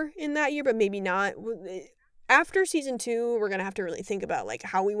year in that year, but maybe not. After season 2, we're going to have to really think about like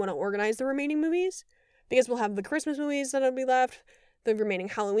how we want to organize the remaining movies, because we'll have the Christmas movies that'll be left, the remaining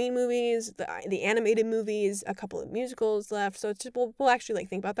Halloween movies, the animated movies, a couple of musicals left. So it's just, we'll actually like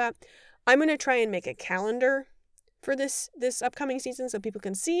think about that. I'm going to try and make a calendar for this upcoming season so people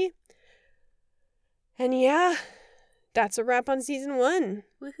can see. And yeah, that's a wrap on season 1.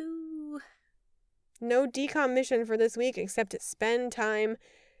 Woohoo! No decom mission for this week except to spend time,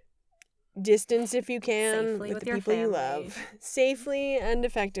 distance if you can, Safely with the your people you family. love. Safely and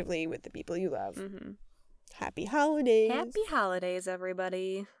effectively with the people you love. Mm-hmm. Happy holidays. Happy holidays,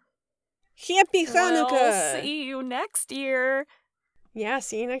 everybody. Happy Hanukkah. We'll see you next year. Yeah,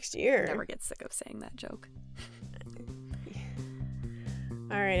 see you next year. Never get sick of saying that joke.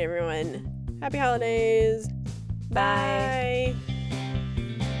 All right, everyone. Happy holidays. Bye. Bye.